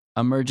got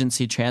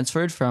emergency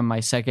transferred from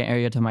my second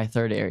area to my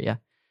third area.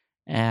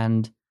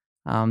 And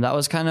that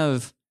was kind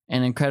of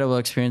an incredible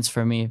experience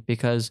for me,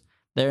 because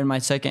there in my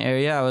second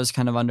area, I was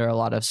kind of under a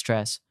lot of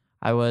stress.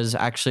 I was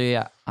actually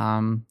a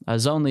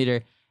zone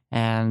leader,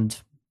 and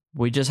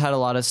we just had a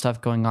lot of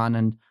stuff going on,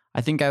 and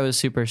I think I was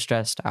super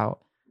stressed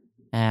out.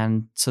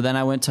 And so then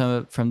I went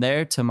from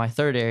there to my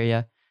third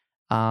area.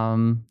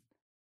 And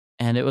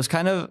And it was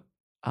kind of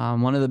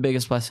one of the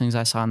biggest blessings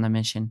I saw in the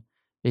mission,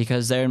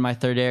 because there in my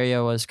third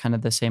area was kind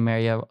of the same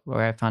area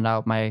where I found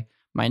out my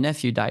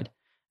nephew died.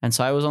 And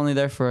so I was only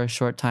there for a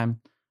short time,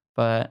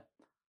 but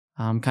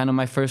kind of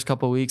my first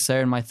couple of weeks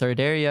there in my third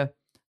area,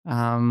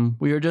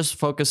 we were just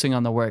focusing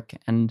on the work,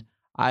 and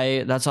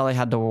that's all I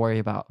had to worry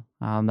about.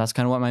 That's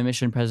kind of what my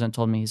mission president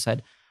told me. He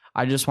said,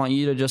 I just want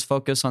you to just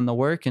focus on the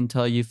work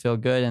until you feel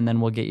good, and then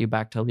we'll get you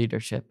back to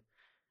leadership.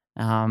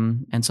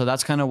 And so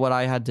that's kind of what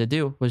I had to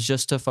do, was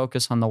just to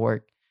focus on the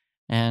work.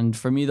 And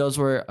for me, those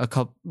were a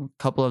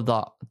couple of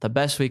the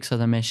best weeks of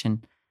the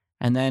mission.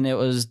 And then it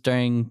was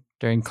during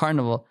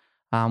Carnival,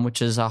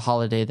 which is a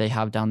holiday they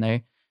have down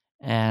there.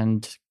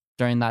 And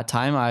during that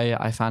time,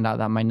 I found out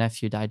that my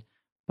nephew died.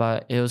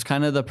 But it was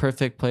kind of the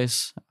perfect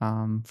place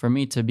for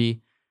me to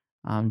be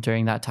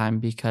during that time,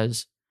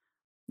 because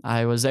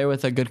I was there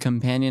with a good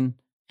companion,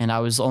 and I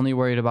was only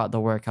worried about the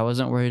work. I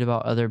wasn't worried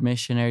about other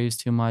missionaries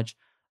too much.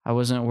 I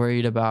wasn't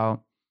worried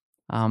about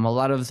a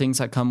lot of things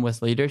that come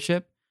with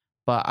leadership,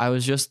 but I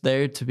was just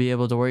there to be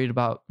able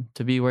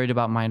to be worried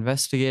about my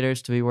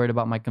investigators, to be worried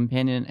about my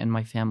companion and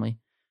my family.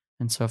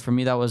 And so for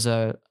me, that was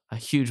a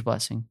huge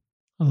blessing.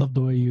 I love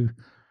the way you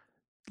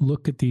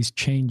look at these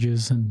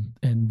changes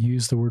and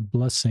use the word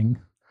blessing.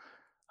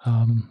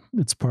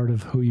 It's part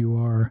of who you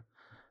are.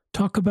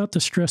 Talk about the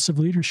stress of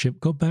leadership.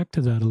 Go back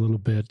to that a little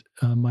bit.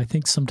 I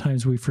think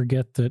sometimes we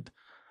forget that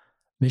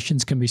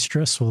missions can be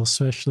stressful,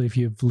 especially if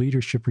you have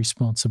leadership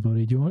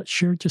responsibility. Do you want to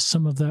share just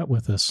some of that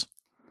with us?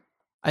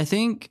 I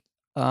think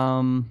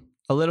a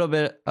little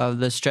bit of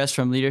the stress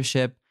from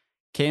leadership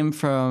came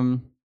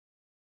from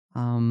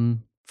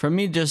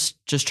me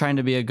just trying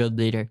to be a good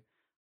leader,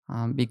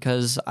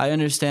 because I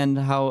understood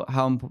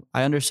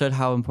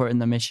how important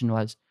the mission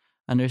was,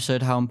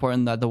 understood how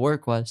important that the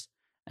work was,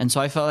 and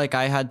so I felt like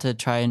I had to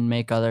try and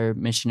make other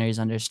missionaries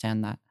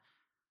understand that.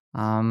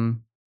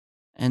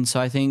 And so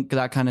I think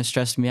that kind of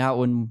stressed me out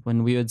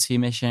when we would see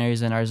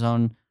missionaries in our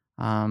zone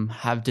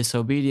have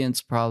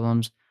disobedience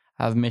problems,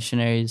 have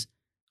missionaries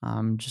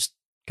just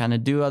kind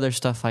of do other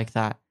stuff like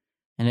that.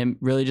 And it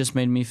really just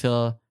made me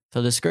feel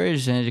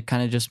discouraged, and it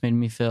kind of just made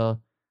me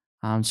feel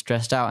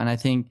stressed out. And I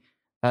think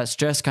that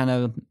stress kind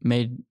of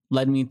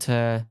led me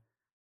to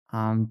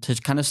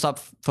kind of stop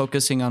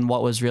focusing on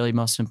what was really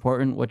most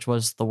important, which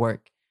was the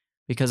work.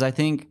 Because I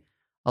think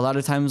a lot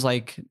of times,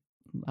 like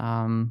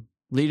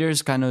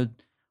leaders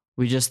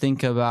we just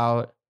think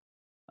about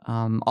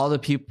all the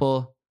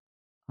people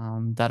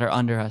that are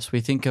under us.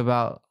 We think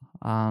about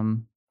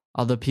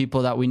all the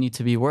people that we need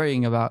to be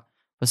worrying about,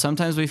 but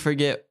sometimes we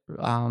forget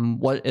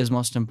what is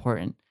most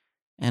important.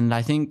 And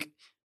I think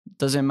it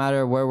doesn't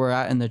matter where we're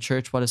at in the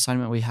church, what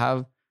assignment we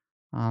have,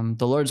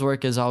 the Lord's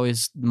work is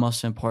always the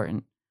most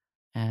important.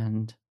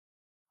 And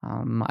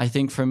I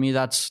think for me,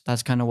 that's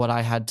kind of what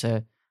I had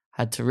to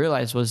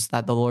realize, was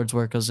that the Lord's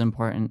work was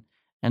important.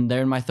 And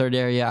there in my third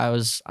area, I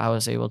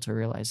was able to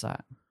realize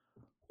that.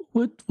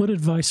 What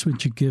advice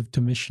would you give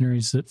to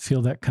missionaries that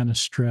feel that kind of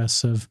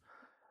stress of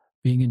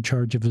being in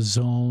charge of a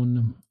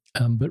zone,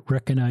 but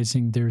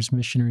recognizing there's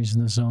missionaries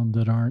in the zone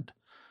that are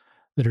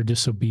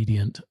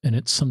disobedient, and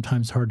it's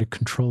sometimes hard to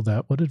control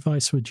that? What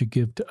advice would you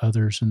give to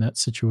others in that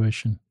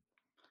situation?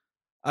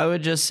 I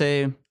would just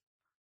say,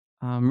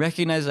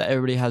 recognize that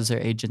everybody has their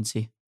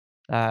agency,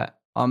 that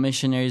all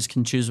missionaries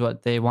can choose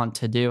what they want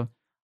to do.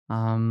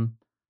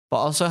 But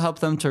also help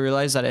them to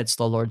realize that it's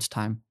the Lord's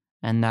time,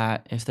 and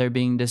that if they're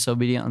being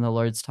disobedient on the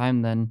Lord's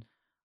time, then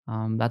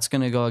that's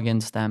going to go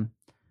against them.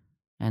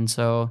 And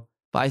so,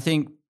 but I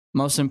think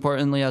most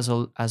importantly, as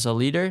a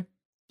leader,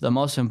 the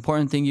most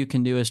important thing you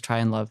can do is try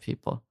and love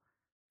people.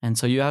 And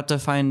so you have to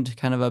find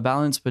kind of a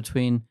balance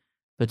between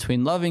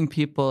loving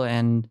people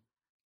and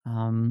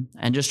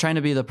just trying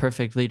to be the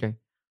perfect leader,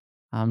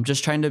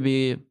 just trying to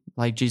be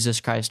like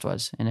Jesus Christ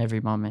was in every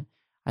moment.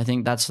 I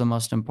think that's the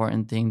most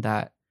important thing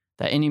that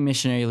any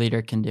missionary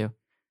leader can do.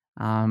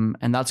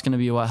 And that's going to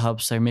be what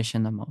helps their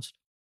mission the most.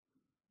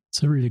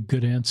 It's a really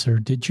good answer.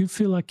 Did you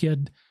feel like you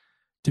had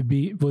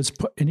to was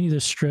any of the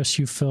stress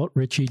you felt,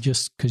 Richie,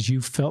 just because you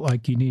felt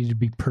like you needed to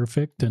be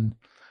perfect and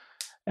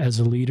as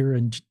a leader,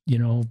 and,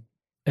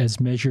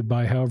 as measured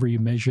by however you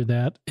measure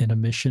that in a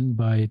mission,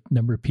 by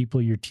number of people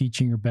you're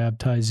teaching or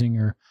baptizing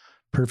or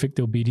perfect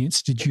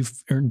obedience, did you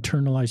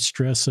internalize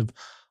stress of,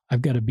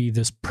 I've got to be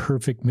this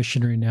perfect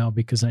missionary now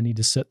because I need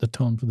to set the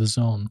tone for the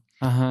zone?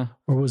 Uh-huh.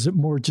 Or was it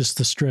more just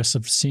the stress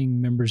of seeing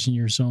members in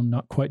your zone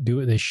not quite do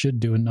what they should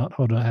do and not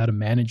how to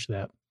manage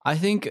that? I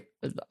think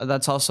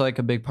that's also like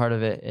a big part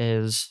of it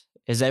is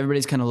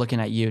everybody's kind of looking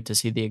at you to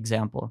see the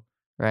example,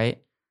 right?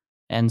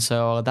 And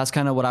so that's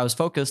kind of what I was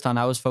focused on.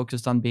 I was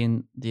focused on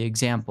being the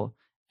example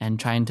and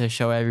trying to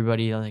show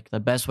everybody like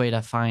the best way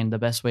to find, the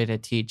best way to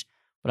teach.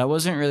 But I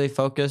wasn't really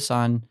focused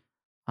on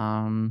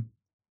kind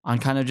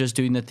of just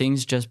doing the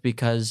things just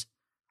because.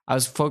 I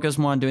was focused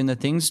more on doing the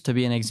things to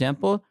be an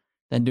example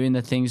than doing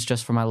the things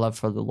just for my love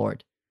for the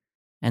Lord.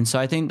 And so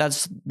I think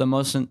that's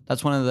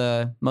one of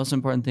the most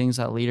important things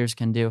that leaders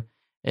can do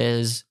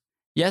is,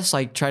 yes,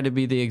 like try to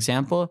be the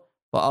example,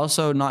 but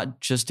also not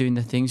just doing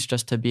the things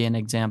just to be an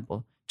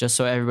example, just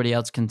so everybody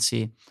else can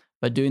see,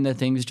 but doing the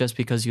things just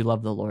because you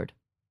love the Lord.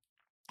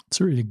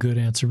 It's a really good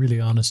answer, really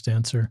honest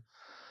answer.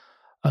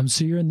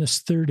 So you're in this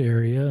third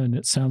area, and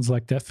it sounds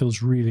like that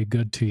feels really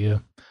good to you,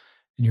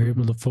 and you're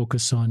able to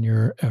focus on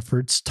your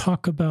efforts.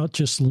 Talk about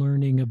just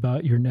learning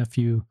about your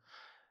nephew,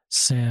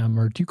 Sam,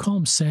 or do you call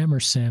him Sam or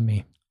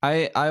Sammy?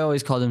 I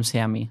always called him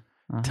Sammy.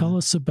 Tell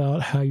us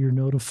about how you're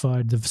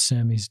notified of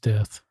Sammy's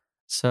death.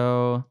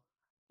 So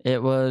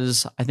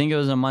I think it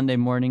was a Monday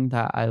morning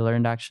that I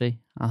learned, actually.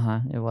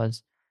 It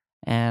was.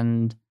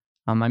 And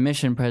my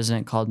mission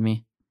president called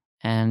me,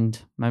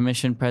 and my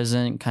mission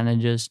president kind of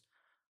just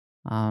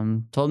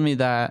told me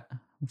that,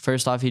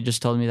 first off, he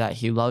just told me that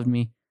he loved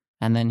me.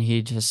 And then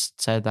he just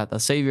said that the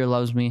Savior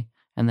loves me.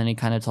 And then he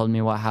kind of told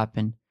me what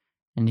happened.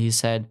 And he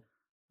said,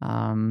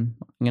 I'm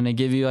going to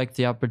give you like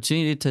the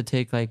opportunity to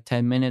take like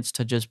 10 minutes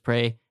to just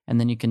pray. And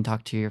then you can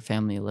talk to your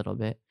family a little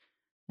bit.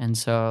 And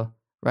so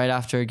right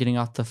after getting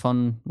off the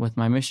phone with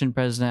my mission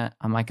president,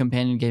 my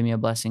companion gave me a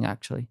blessing,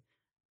 actually.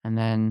 And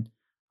then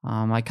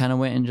I kind of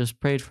went and just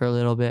prayed for a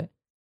little bit.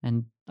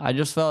 And I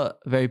just felt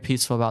very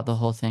peaceful about the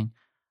whole thing.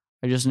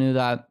 I just knew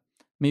that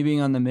me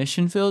being on the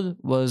mission field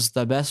was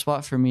the best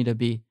spot for me to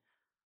be,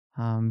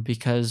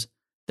 because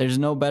there's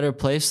no better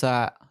place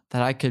that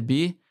I could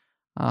be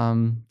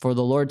for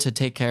the Lord to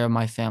take care of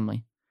my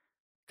family.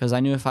 Because I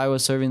knew if I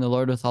was serving the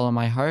Lord with all of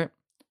my heart,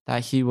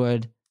 that He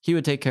would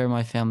take care of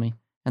my family.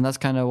 And that's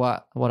kind of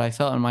what I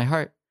felt in my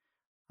heart.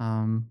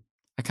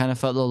 I kind of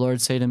felt the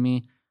Lord say to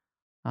me,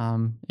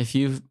 if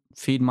you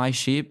feed my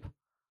sheep,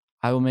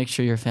 I will make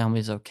sure your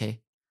family's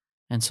okay.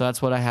 And so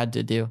that's what I had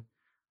to do.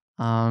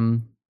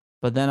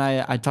 But then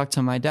I talked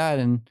to my dad,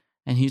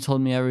 and he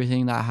told me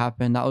everything that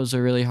happened. That was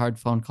a really hard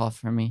phone call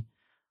for me.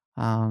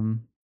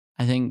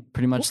 I think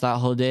pretty much that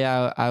whole day,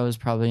 I was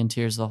probably in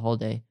tears the whole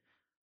day.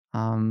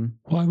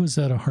 Why was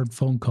that a hard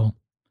phone call?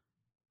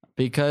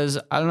 Because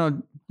I don't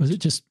know. Was it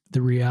just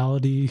the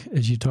reality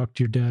as you talked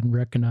to your dad and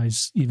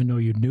recognized, even though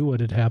you knew what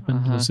had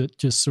happened, was it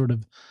just sort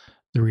of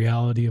the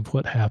reality of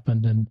what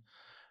happened and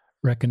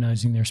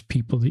recognizing there's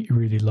people that you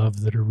really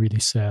love that are really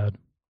sad?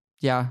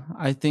 Yeah,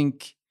 I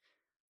think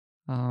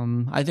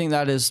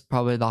that is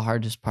probably the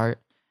hardest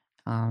part.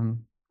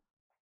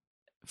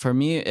 For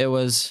me, it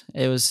was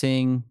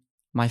seeing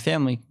my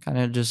family, kind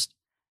of just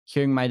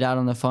hearing my dad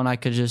on the phone. I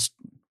could just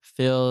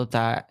feel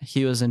that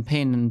he was in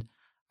pain, and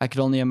I could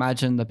only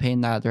imagine the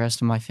pain that the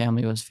rest of my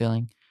family was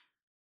feeling.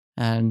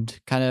 And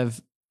kind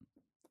of,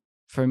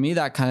 for me,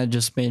 that kind of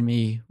just made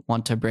me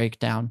want to break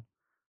down.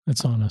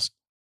 That's honest.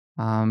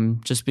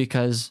 Just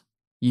because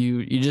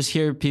you just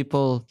hear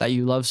people that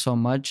you love so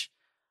much,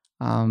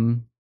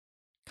 kind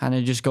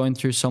of just going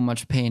through so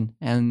much pain.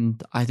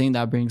 And I think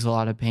that brings a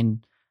lot of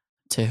pain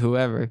to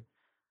whoever.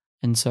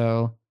 And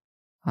so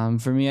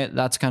for me,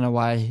 that's kind of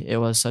why it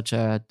was such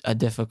a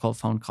difficult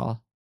phone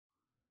call.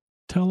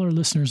 Tell our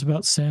listeners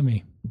about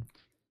Sammy.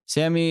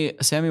 Sammy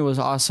was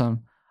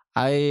awesome.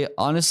 I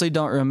honestly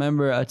don't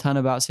remember a ton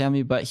about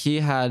Sammy, but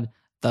he had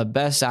the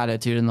best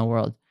attitude in the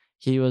world.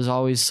 He was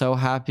always so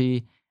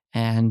happy,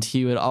 and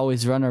he would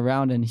always run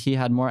around, and he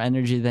had more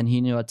energy than he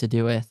knew what to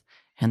do with.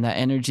 And that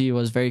energy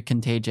was very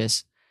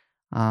contagious.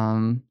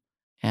 And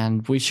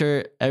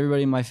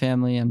everybody in my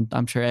family, and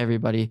I'm sure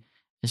everybody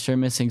is sure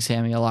missing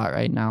Sammy a lot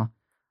right now.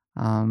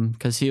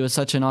 Because he was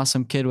such an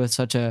awesome kid with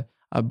such a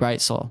bright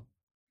soul.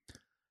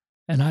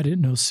 And I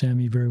didn't know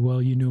Sammy very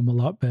well. You knew him a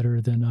lot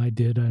better than I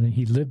did. And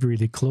he lived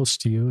really close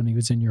to you, and he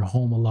was in your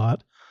home a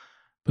lot.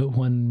 But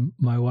when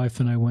my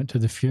wife and I went to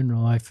the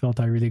funeral, I felt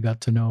I really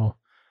got to know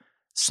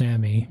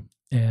Sammy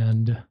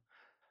and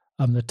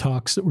the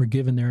talks that were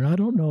given there. And I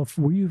don't know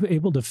were you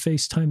able to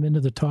FaceTime into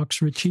the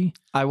talks, Richie?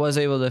 I was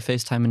able to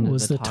FaceTime into the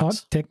talks. Was the talk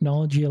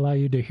technology allow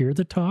you to hear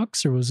the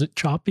talks, or was it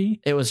choppy?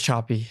 It was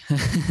choppy.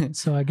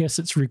 So I guess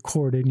it's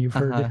recorded and you've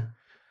heard it.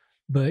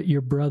 But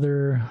your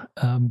brother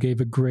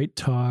gave a great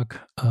talk.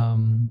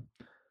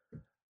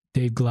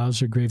 Dave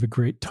Glauser gave a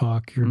great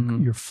talk.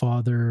 Your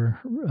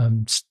father,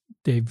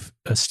 Steve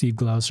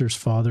Glauser's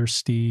father,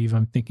 Steve.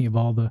 I'm thinking of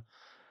all the,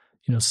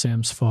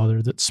 Sam's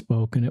father that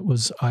spoke. And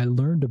I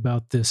learned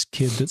about this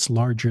kid that's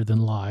larger than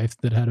life,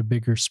 that had a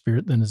bigger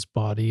spirit than his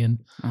body.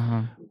 And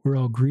we're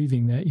all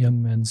grieving that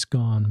young man's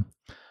gone.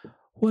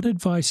 What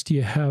advice do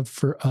you have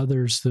for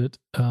others that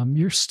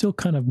you're still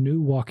kind of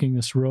new walking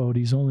this road?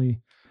 He's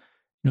only,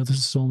 this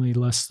is only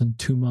less than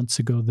 2 months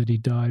ago that he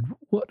died.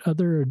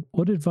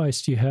 What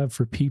advice do you have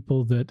for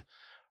people that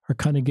are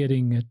kind of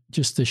getting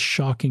just this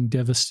shocking,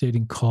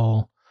 devastating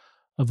call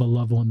of a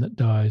loved one that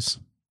dies?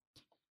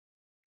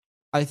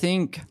 I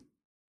think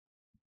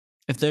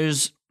if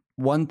there's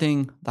one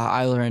thing that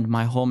I learned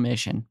my whole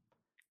mission,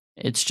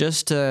 it's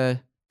just to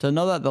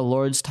know that the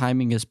Lord's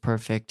timing is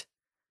perfect,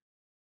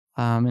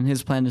 and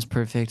His plan is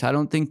perfect. I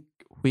don't think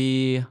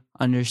we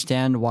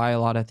understand why a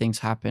lot of things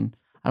happen.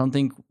 I don't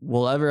think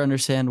we'll ever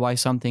understand why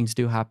some things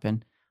do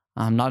happen,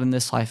 not in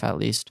this life at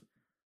least.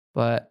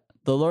 But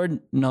the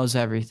Lord knows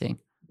everything,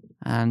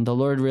 and the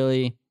Lord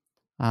really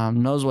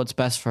knows what's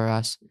best for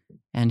us.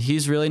 And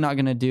He's really not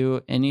going to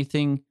do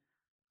anything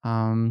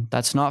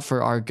that's not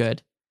for our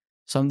good.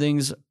 Some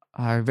things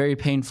are very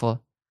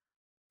painful,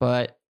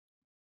 but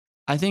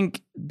I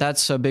think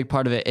that's a big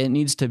part of it. It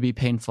needs to be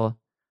painful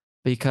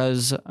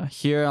because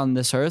here on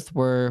this earth,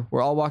 we're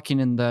all walking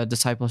in the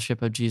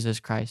discipleship of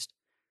Jesus Christ.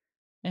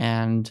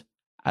 And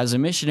as a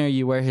missionary,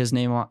 you wear his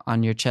name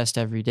on your chest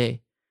every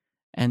day.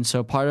 And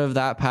so part of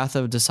that path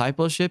of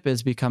discipleship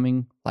is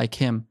becoming like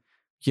him.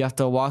 You have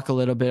to walk a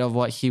little bit of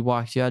what he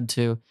walked. You had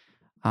to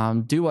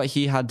do what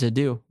he had to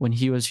do when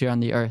he was here on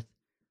the earth.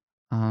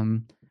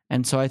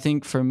 And so I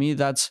think for me,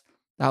 that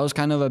was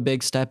kind of a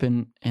big step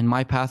in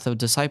my path of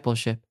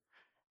discipleship.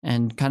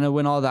 And kind of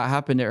when all that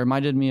happened, it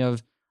reminded me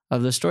of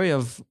the story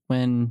of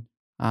when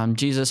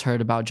Jesus heard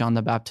about John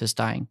the Baptist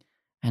dying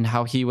and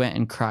how he went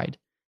and cried.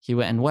 He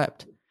went and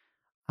wept.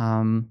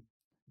 And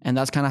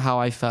that's kind of how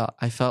I felt.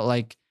 I felt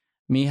like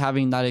me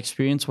having that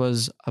experience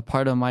was a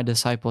part of my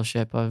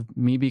discipleship, of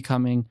me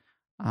becoming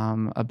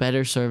a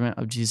better servant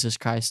of Jesus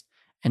Christ,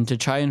 and to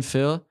try and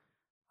feel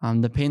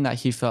the pain that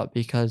he felt,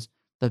 because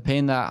the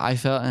pain that I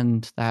felt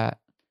and that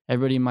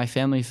everybody in my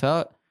family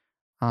felt,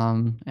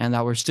 and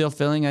that we're still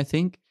feeling, I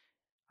think,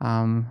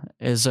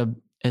 is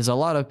a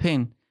lot of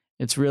pain.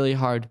 It's really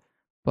hard,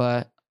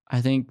 but I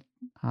think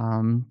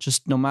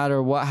just no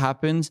matter what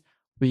happens,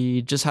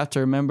 we just have to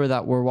remember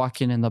that we're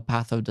walking in the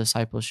path of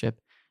discipleship.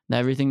 And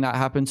everything that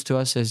happens to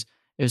us is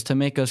to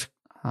make us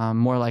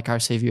more like our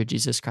Savior,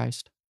 Jesus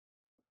Christ.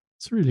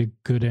 It's a really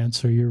good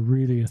answer. You're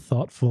really a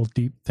thoughtful,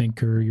 deep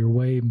thinker. You're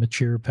way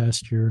mature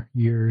past your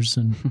years,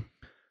 and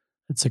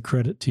it's a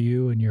credit to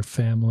you and your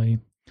family.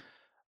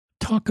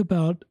 Talk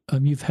about,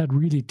 you've had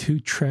really two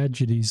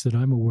tragedies that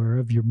I'm aware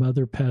of. Your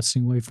mother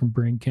passing away from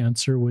brain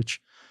cancer,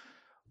 which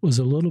was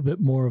a little bit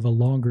more of a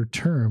longer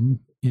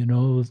term,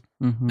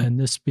 and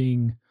this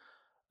being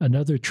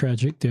another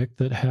tragic death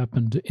that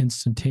happened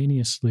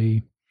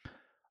instantaneously.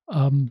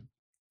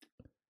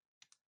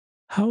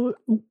 How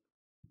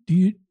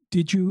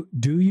did you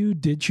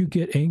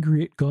get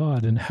angry at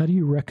God, and how do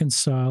you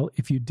reconcile,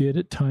 if you did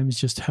at times,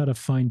 just how to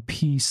find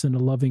peace in a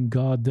loving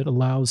God that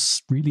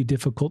allows really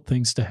difficult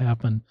things to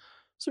happen?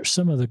 Those are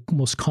some of the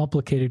most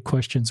complicated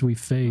questions we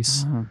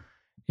face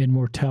in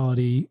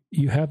mortality.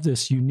 You have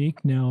this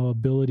unique now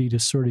ability to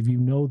sort of,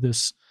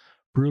 this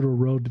brutal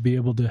road to be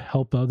able to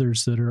help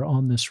others that are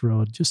on this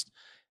road. Just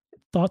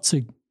thoughts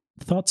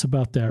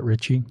about that,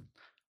 Richie.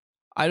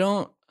 I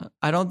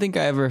don't think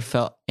I ever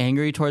felt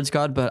angry towards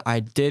God, but I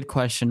did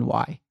question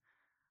why.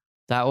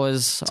 That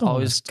was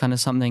always kind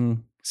of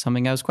something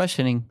I was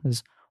questioning,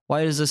 is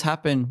why does this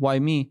happen? Why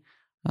me?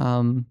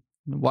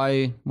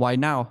 Why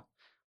now?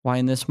 Why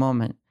in this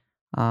moment?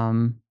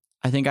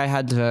 I think I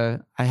had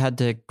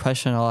to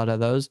question a lot of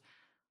those,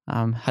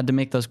 had to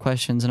make those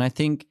questions. And I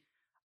think,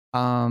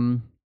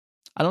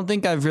 I don't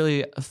think I've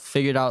really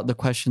figured out the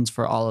questions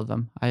for all of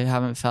them. I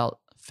haven't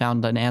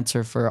found an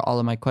answer for all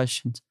of my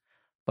questions,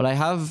 but I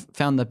have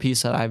found the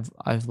peace that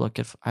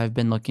I've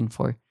been looking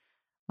for.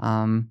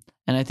 And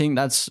I think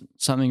that's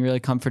something really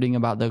comforting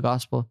about the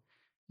gospel,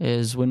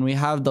 is when we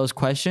have those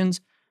questions,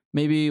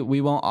 maybe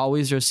we won't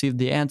always receive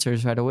the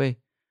answers right away.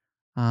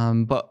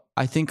 But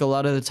I think a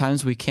lot of the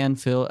times we can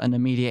feel an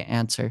immediate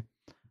answer.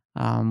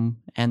 And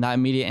that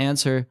immediate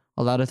answer,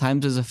 a lot of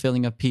times, is a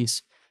feeling of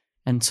peace.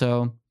 And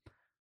so,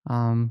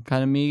 kind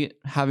of me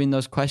having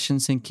those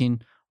questions,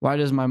 thinking, why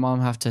does my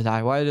mom have to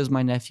die? Why does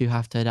my nephew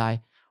have to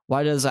die?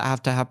 Why does it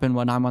have to happen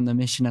when I'm on the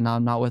mission and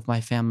I'm not with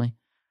my family?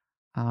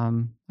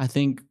 I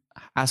think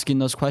asking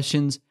those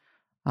questions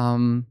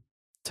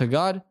to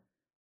God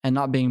and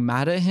not being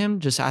mad at him,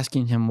 just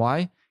asking him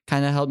why,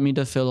 kind of helped me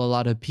to feel a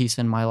lot of peace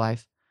in my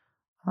life,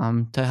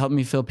 to help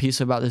me feel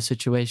peace about the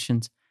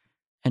situations,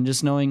 and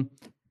just knowing,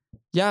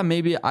 yeah,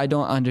 maybe I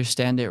don't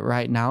understand it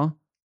right now,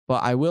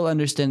 but I will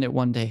understand it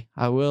one day.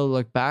 I will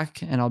look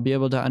back and I'll be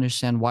able to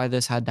understand why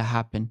this had to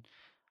happen.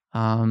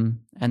 And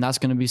that's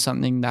going to be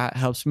something that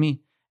helps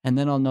me. And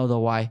then I'll know the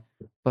why.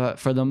 But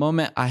for the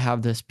moment, I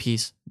have this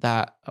peace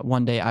that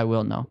one day I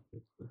will know.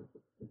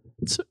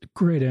 It's a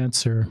great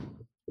answer.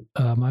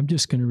 I'm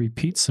just going to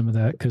repeat some of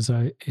that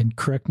and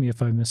correct me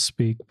if I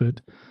misspeak,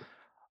 but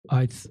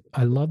I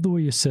love the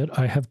way you said,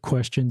 I have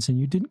questions, and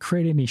you didn't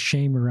create any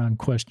shame around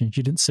questions.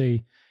 You didn't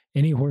say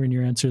anywhere in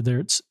your answer there,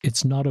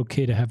 it's not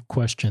okay to have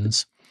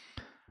questions.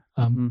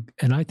 And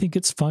I think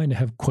it's fine to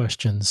have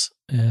questions,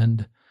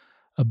 and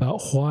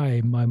about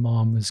why my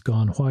mom is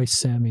gone, why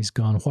Sammy's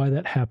gone, why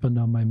that happened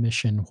on my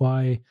mission,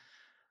 why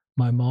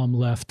my mom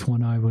left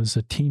when I was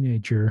a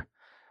teenager.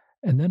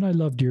 And then I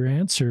loved your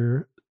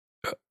answer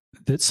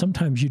that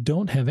sometimes you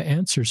don't have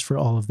answers for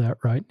all of that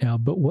right now,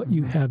 but what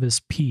you have is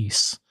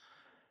peace.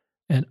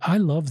 And I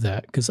love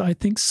that, because I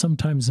think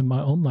sometimes in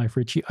my own life,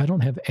 Richie, I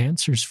don't have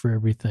answers for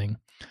everything.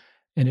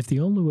 And if the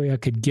only way I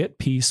could get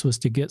peace was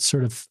to get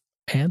sort of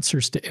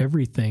answers to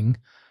everything,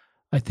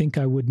 I think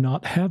I would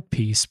not have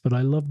peace. But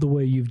I love the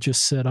way you've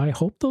just said, I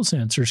hope those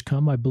answers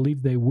come. I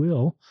believe they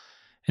will.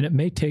 And it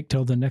may take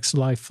till the next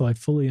life I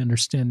fully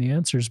understand the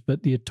answers,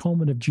 but the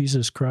atonement of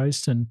Jesus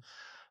Christ and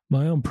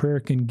my own prayer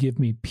can give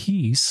me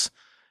peace.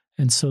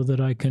 And so that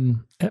I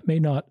can,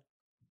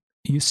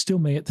 you still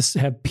may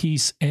have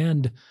peace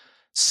and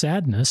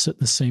sadness at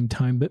the same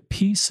time, but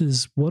peace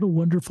is what a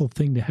wonderful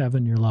thing to have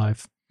in your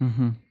life.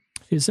 Mm-hmm.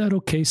 Is that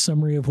okay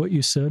summary of what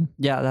you said?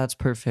 Yeah, that's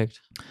perfect.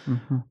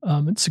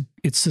 Mm-hmm.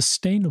 It's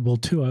sustainable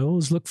too. I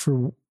always look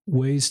for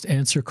ways to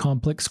answer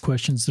complex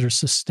questions that are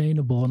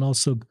sustainable and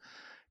also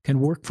can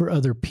work for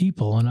other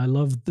people. And I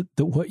love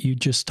that what you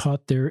just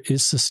taught there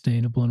is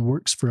sustainable and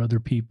works for other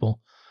people.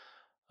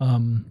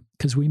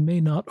 Because we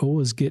may not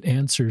always get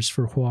answers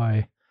for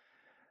why.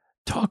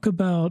 Talk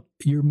about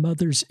your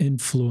mother's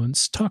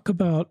influence. Talk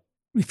about,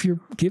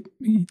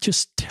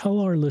 just tell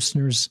our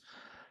listeners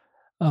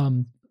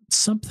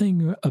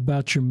something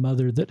about your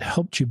mother that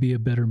helped you be a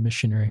better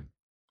missionary.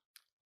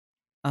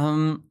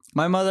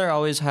 My mother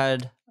always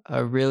had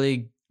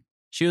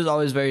she was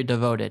always very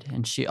devoted,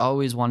 and she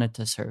always wanted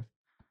to serve.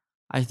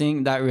 I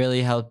think that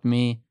really helped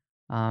me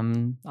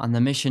on the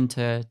mission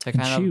to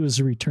kind of. She was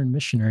a returned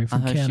missionary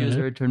from Canada. She was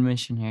a returned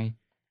missionary,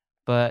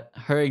 but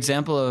her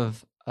example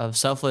of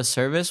selfless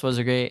service was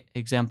a great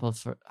example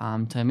for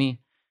to me,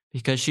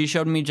 because she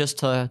showed me just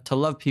to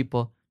love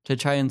people, to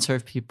try and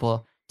serve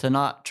people, to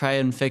not try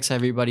and fix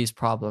everybody's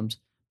problems,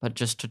 but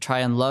just to try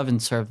and love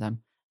and serve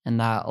them. And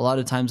that a lot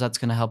of times that's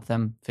going to help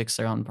them fix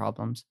their own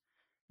problems.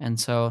 And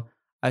so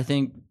I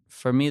think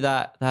for me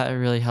that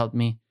really helped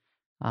me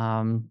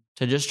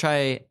to just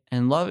try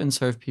and love and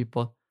serve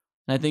people.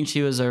 And I think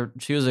she was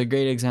a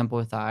great example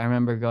with that. I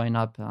remember growing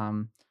up,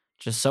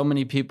 just so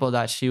many people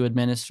that she would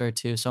minister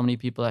to, so many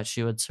people that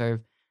she would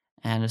serve,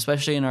 and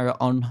especially in her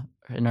own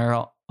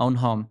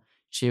home,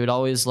 she would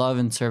always love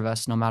and serve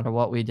us no matter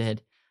what we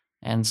did.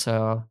 And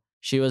so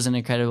she was an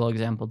incredible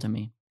example to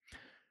me.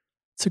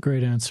 It's a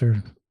great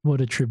answer.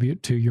 What a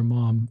tribute to your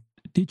mom.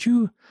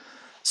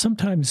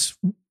 Sometimes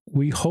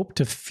we hope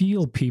to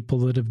feel people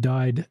that have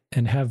died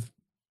and have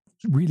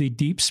really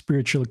deep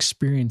spiritual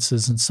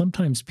experiences. And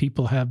sometimes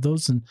people have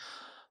those, and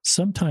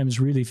sometimes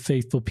really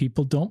faithful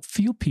people don't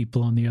feel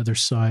people on the other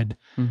side.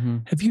 Mm-hmm.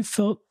 Have you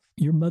felt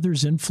your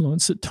mother's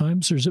influence at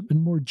times, or has it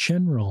been more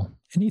general?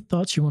 Any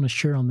thoughts you want to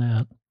share on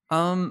that?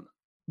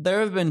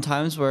 There have been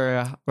times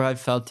where I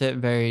felt it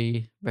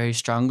very, very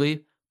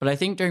strongly, but I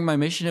think during my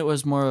mission, it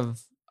was more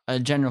of a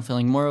general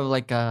feeling, more of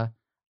like a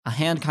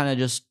hand kind of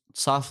just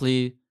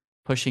softly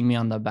pushing me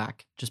on the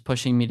back, just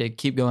pushing me to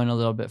keep going a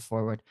little bit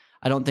forward.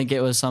 I don't think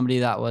it was somebody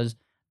that was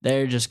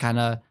there just kind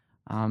of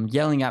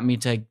yelling at me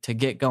to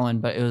get going,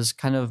 but it was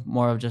kind of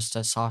more of just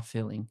a soft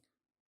feeling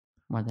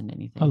more than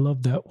anything. I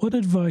love that. What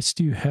advice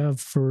do you have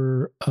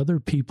for other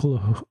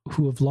people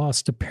who have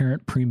lost a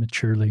parent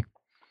prematurely?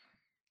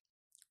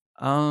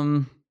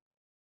 There's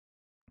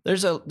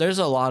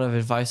a lot of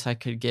advice I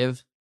could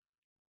give,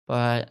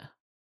 but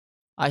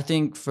I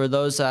think for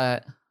those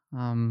that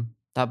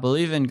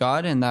believe in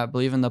God and that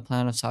believe in the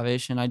plan of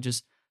salvation, I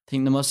just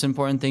think the most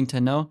important thing to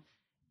know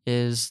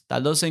is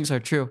that those things are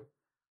true.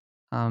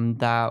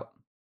 That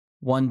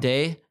one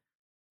day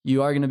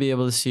you are going to be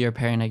able to see your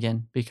parent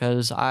again,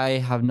 because I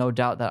have no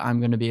doubt that I'm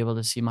going to be able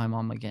to see my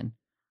mom again.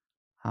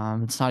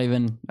 It's not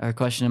even a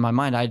question in my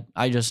mind.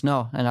 I just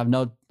know,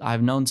 and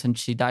I've known since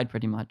she died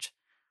pretty much.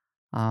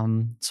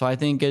 So I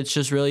think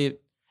it's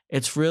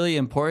really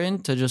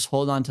important to just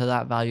hold on to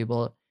that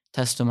valuable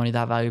testimony,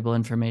 that valuable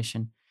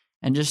information,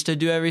 and just to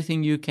do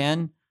everything you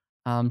can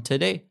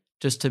today,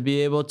 just to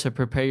be able to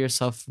prepare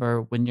yourself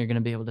for when you're going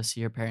to be able to see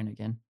your parent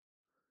again.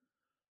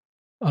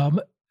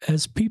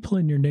 As people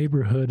in your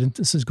neighborhood, and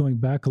this is going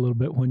back a little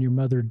bit, when your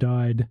mother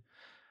died,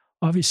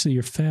 obviously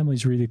your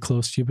family's really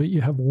close to you, but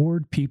you have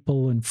ward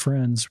people and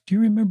friends. Do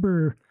you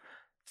remember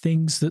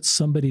things that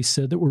somebody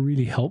said that were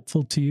really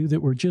helpful to you,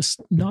 that were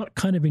just not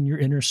kind of in your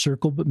inner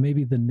circle, but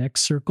maybe the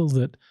next circle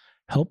that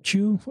helped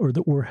you, or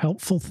that were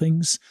helpful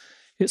things?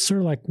 It's sort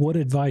of like, what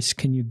advice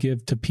can you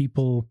give to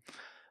people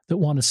that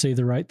want to say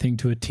the right thing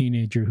to a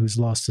teenager who's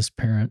lost his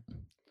parent?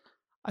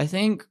 I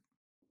think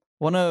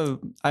I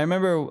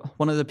remember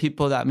one of the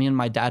people that me and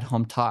my dad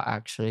home taught,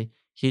 actually,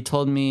 he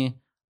told me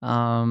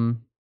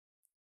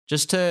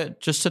just to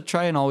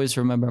try and always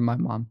remember my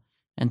mom,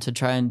 and to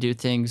try and do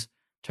things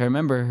to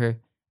remember her.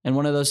 And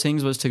one of those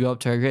things was to go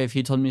up to her grave.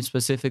 He told me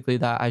specifically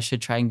that I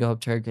should try and go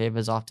up to her grave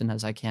as often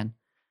as I can.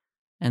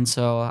 And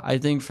so I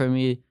think for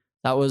me,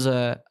 that was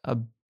a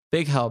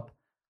big help,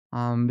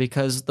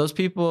 because those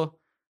people,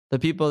 the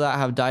people that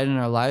have died in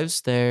our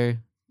lives, they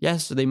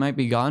might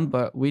be gone,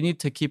 but we need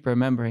to keep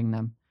remembering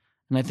them.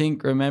 And I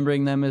think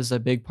remembering them is a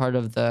big part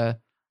of the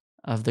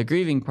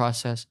grieving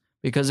process,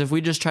 because if we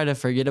just try to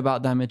forget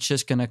about them, it's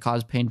just going to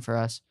cause pain for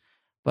us.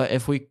 But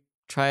if we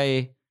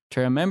try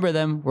to remember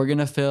them, we're going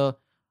to feel,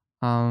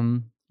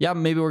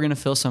 maybe we're going to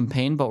feel some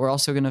pain, but we're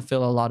also going to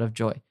feel a lot of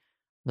joy,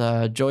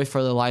 the joy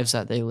for the lives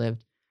that they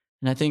lived.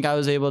 And I think I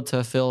was able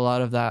to feel a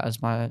lot of that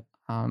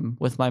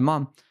with my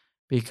mom,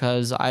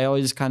 because I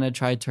always kind of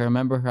tried to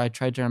remember her. I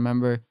tried to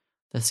remember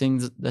the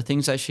things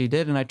that she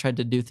did, and I tried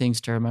to do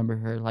things to remember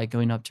her, like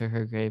going up to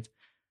her grave.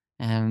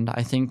 And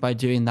I think by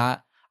doing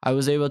that, I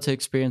was able to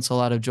experience a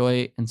lot of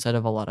joy instead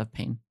of a lot of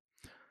pain.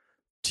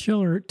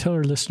 Tell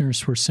our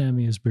listeners where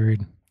Sammy is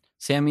buried.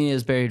 Sammy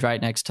is buried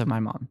right next to my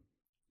mom.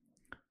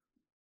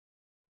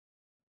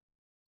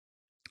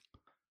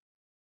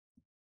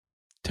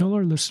 Tell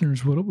our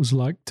listeners what it was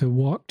like to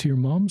walk to your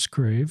mom's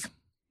grave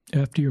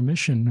after your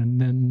mission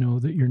and then know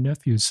that your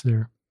nephew's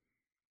there.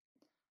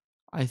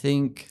 I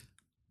think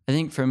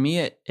for me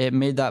it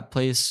made that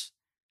place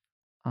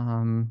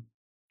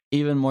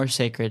even more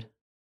sacred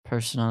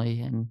personally,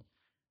 and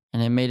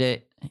it made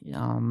it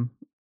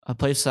a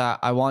place that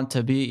I want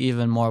to be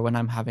even more when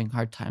I'm having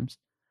hard times,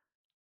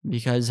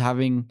 because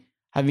having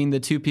the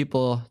two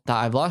people that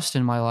I've lost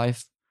in my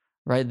life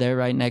right there,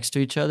 right next to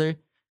each other,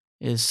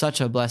 is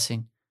such a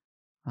blessing.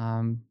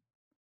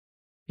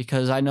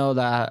 Because I know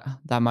that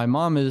my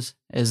mom is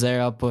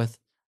there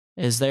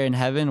in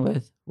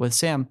heaven with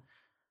Sam.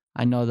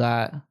 I know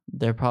that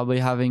they're probably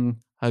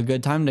having a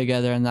good time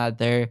together, and that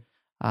they're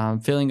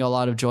feeling a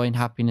lot of joy and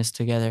happiness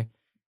together.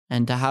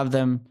 And to have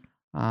them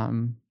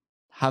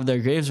have their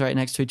graves right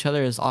next to each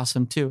other is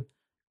awesome too,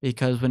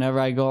 because whenever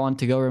I want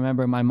to go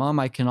remember my mom,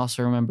 I can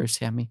also remember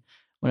Sammy.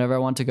 Whenever I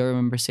want to go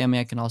remember Sammy,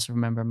 I can also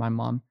remember my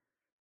mom.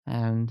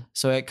 And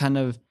so it kind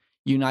of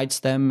unites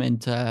them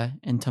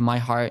into my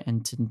heart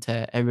and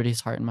into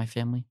everybody's heart in my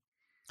family.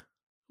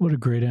 What a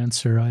great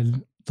answer.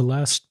 The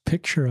last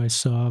picture I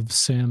saw of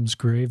Sam's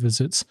grave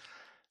is it's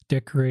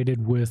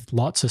decorated with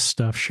lots of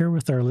stuff. Share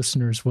with our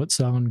listeners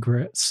what's on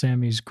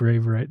Sammy's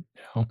grave right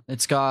now.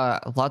 It's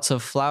got lots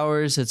of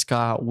flowers. It's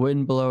got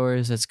wind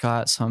blowers. It's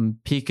got some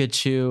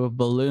Pikachu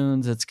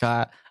balloons. It's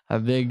got a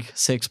big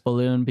 6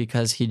 balloon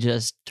because he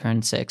just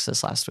turned 6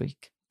 this last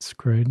week. It's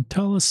great.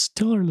 Tell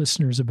our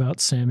listeners about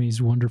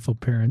Sammy's wonderful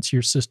parents,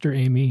 your sister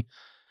Amy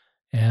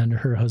and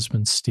her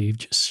husband Steve.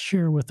 Just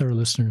share with our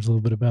listeners a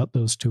little bit about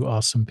those two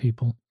awesome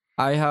people.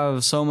 I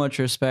have so much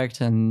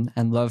respect and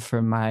love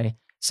for my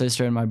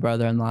sister and my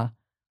brother-in-law.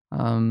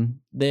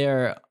 They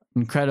are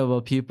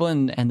incredible people,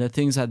 and the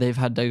things that they've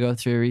had to go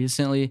through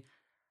recently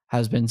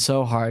has been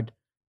so hard.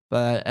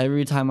 But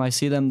every time I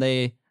see them,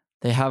 they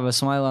have a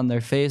smile on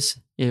their face,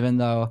 even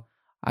though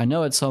I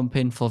know it's so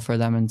painful for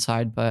them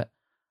inside. But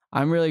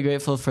I'm really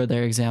grateful for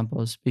their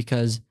examples,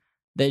 because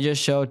they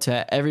just show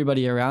to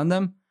everybody around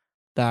them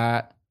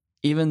that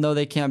even though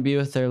they can't be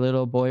with their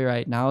little boy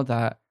right now,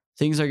 that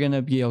things are going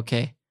to be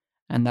okay,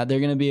 and that they're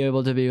going to be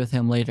able to be with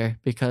him later,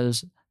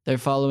 because they're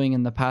following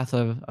in the path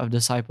of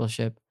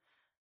discipleship.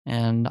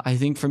 And I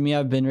think for me,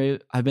 I've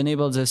been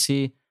able to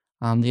see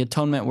the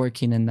atonement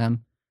working in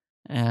them,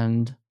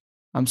 and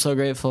I'm so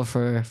grateful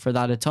for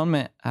that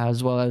atonement,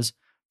 as well as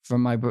for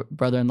my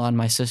brother-in-law and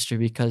my sister,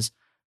 because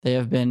they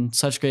have been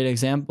such great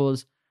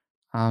examples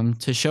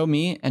to show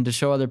me and to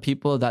show other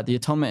people that the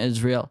atonement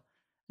is real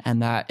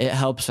and that it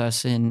helps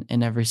us in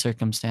every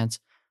circumstance.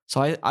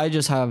 So I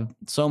just have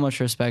so much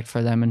respect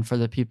for them and for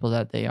the people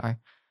that they are,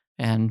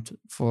 and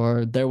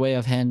for their way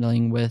of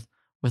handling with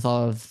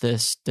all of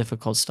this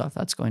difficult stuff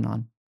that's going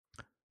on.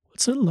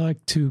 What's it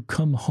like to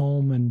come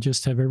home and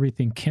just have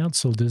everything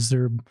canceled?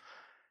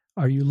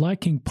 Are you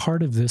liking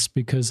part of this?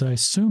 Because I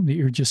assume that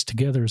you're just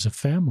together as a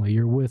family.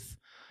 You're with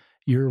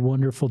your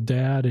wonderful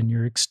dad and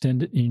your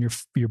extended and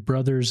your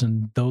brothers,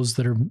 and those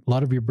that are, a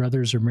lot of your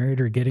brothers are married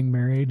or getting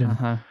married,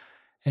 and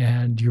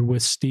and you're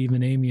with Steve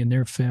and Amy and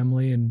their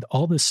family, and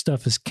all this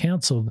stuff is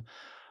canceled.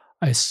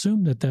 I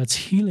assume that that's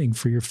healing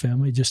for your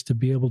family, just to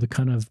be able to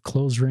kind of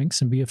close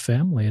ranks and be a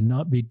family and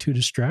not be too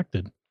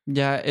distracted.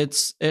 Yeah,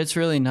 it's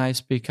really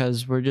nice,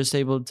 because we're just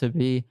able to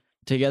be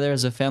together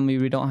as a family.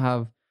 We don't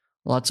have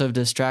lots of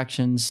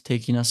distractions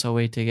taking us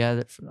away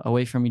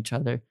from each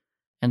other.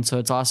 And so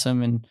it's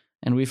awesome.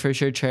 And we for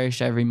sure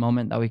cherish every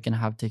moment that we can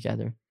have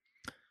together.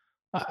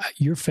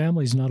 Your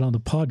family's not on the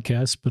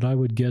podcast, but I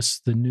would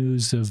guess the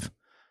news of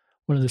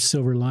one of the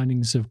silver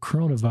linings of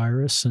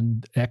coronavirus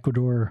and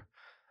Ecuador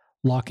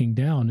locking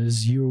down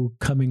is you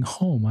coming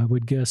home. I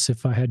would guess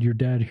if I had your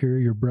dad here,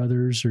 your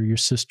brothers or your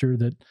sister,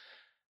 that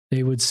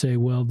they would say,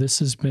 well, this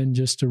has been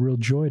just a real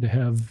joy to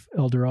have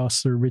Elder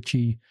Osler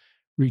Richie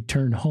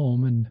return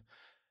home.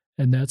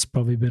 And that's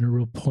probably been a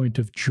real point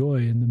of joy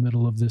in the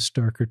middle of this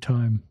darker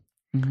time.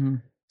 Mm-hmm.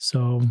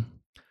 So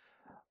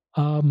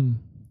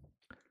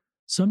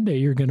someday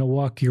you're going to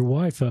walk your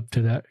wife up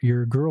to that,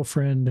 your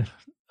girlfriend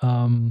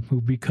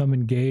who become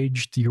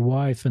engaged, your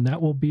wife, and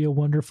that will be a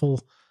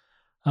wonderful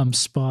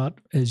spot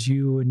as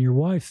you and your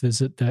wife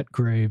visit that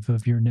grave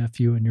of your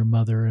nephew and your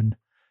mother, and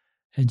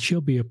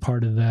she'll be a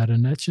part of that.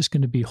 And that's just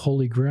going to be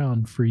holy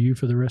ground for you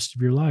for the rest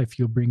of your life.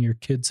 You'll bring your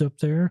kids up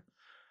there.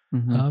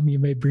 Mm-hmm. You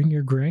may bring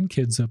your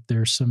grandkids up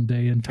there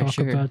someday and talk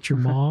about your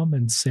mom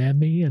and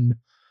Sammy. And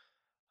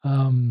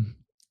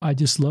I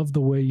just love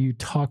the way you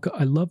talk.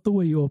 I love the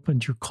way you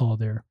opened your call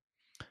there.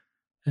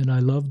 And I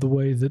love the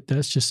way that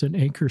that's just an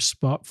anchor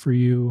spot for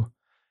you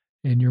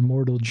in your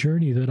mortal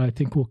journey that I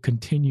think will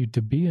continue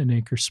to be an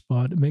anchor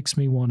spot. It makes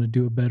me want to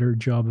do a better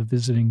job of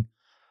visiting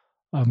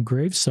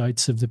grave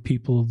sites of the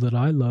people that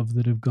I love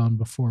that have gone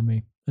before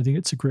me. I think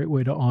it's a great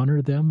way to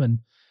honor them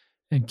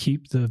and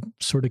keep the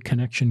sort of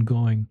connection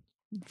going.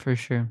 For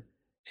sure.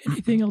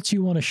 Anything else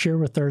you want to share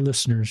with our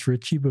listeners,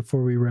 Richie,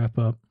 before we wrap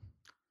up?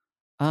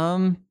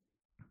 I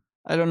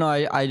don't know.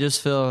 I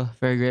just feel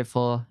very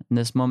grateful in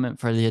this moment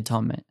for the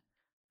atonement.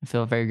 I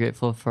feel very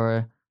grateful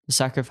for the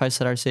sacrifice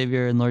that our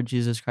Savior and Lord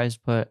Jesus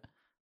Christ put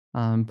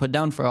put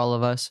down for all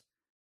of us.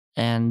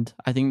 And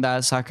I think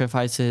that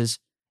sacrifice is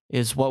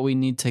what we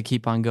need to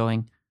keep on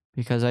going,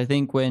 because I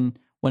think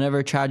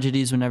whenever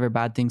tragedies, whenever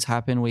bad things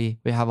happen, we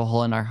have a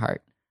hole in our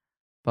heart.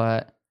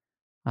 But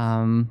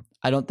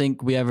I don't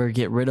think we ever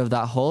get rid of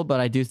that hole, but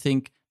I do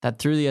think that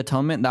through the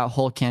atonement, that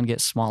hole can get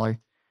smaller.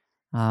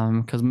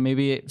 Because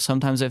maybe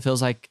sometimes it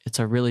feels like it's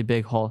a really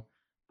big hole,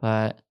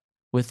 but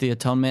with the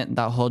atonement,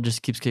 that hole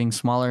just keeps getting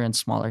smaller and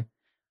smaller.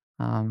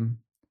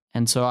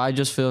 And so I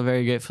just feel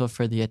very grateful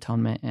for the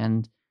atonement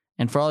and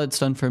for all it's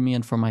done for me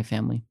and for my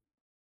family.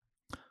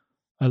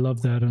 I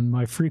love that. And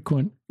my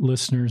frequent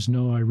listeners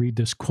know I read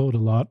this quote a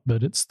lot,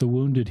 but it's the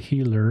wounded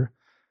healer.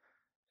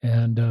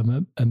 And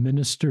a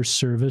minister's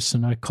service,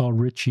 and I call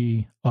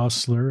Richie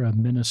Ostler a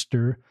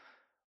minister,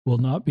 will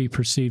not be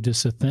perceived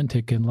as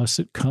authentic unless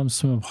it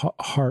comes from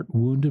a heart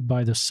wounded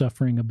by the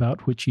suffering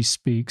about which he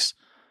speaks.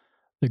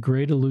 The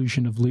great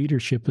illusion of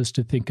leadership is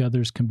to think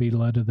others can be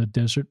led to the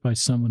desert by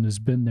someone who's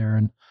been there.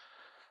 And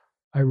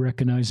I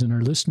recognize, and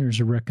our listeners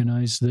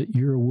recognize, that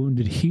you're a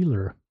wounded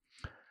healer,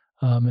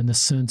 in the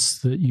sense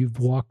that you've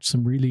walked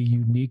some really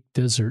unique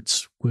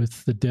deserts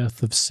with the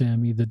death of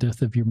Sammy, the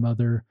death of your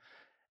mother,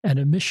 and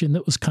a mission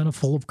that was kind of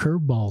full of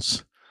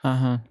curveballs.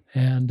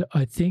 And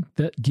I think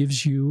that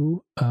gives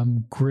you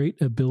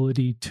great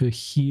ability to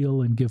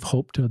heal and give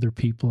hope to other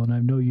people. And I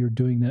know you're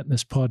doing that in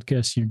this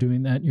podcast. You're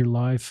doing that in your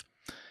life.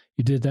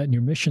 You did that in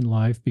your mission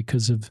life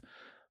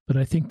but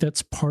I think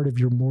that's part of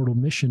your mortal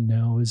mission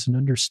now, is an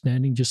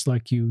understanding, just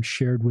like you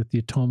shared with the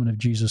atonement of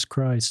Jesus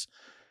Christ.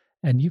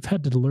 And you've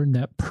had to learn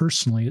that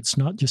personally. It's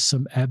not just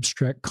some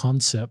abstract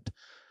concept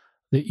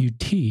that you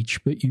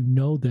teach, but you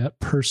know that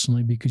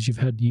personally because you've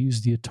had to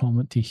use the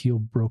atonement to heal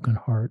broken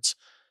hearts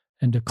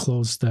and to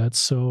close that.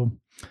 So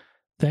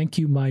thank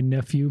you, my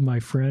nephew, my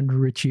friend,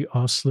 Richie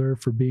Ostler,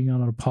 for being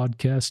on our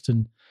podcast.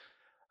 And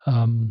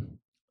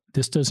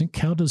this doesn't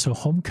count as a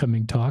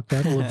homecoming talk.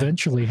 That'll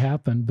eventually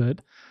happen.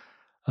 But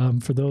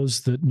for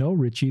those that know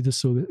Richie,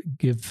 this will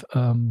give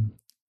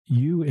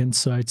you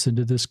insights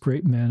into this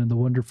great man and the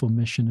wonderful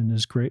mission and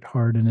his great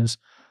heart and his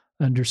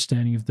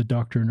understanding of the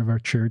doctrine of our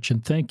church.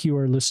 And thank you,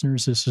 our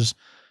listeners. This is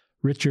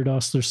Richard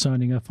Ostler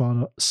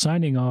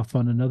signing off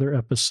on another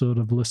episode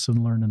of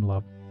Listen, Learn, and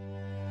Love.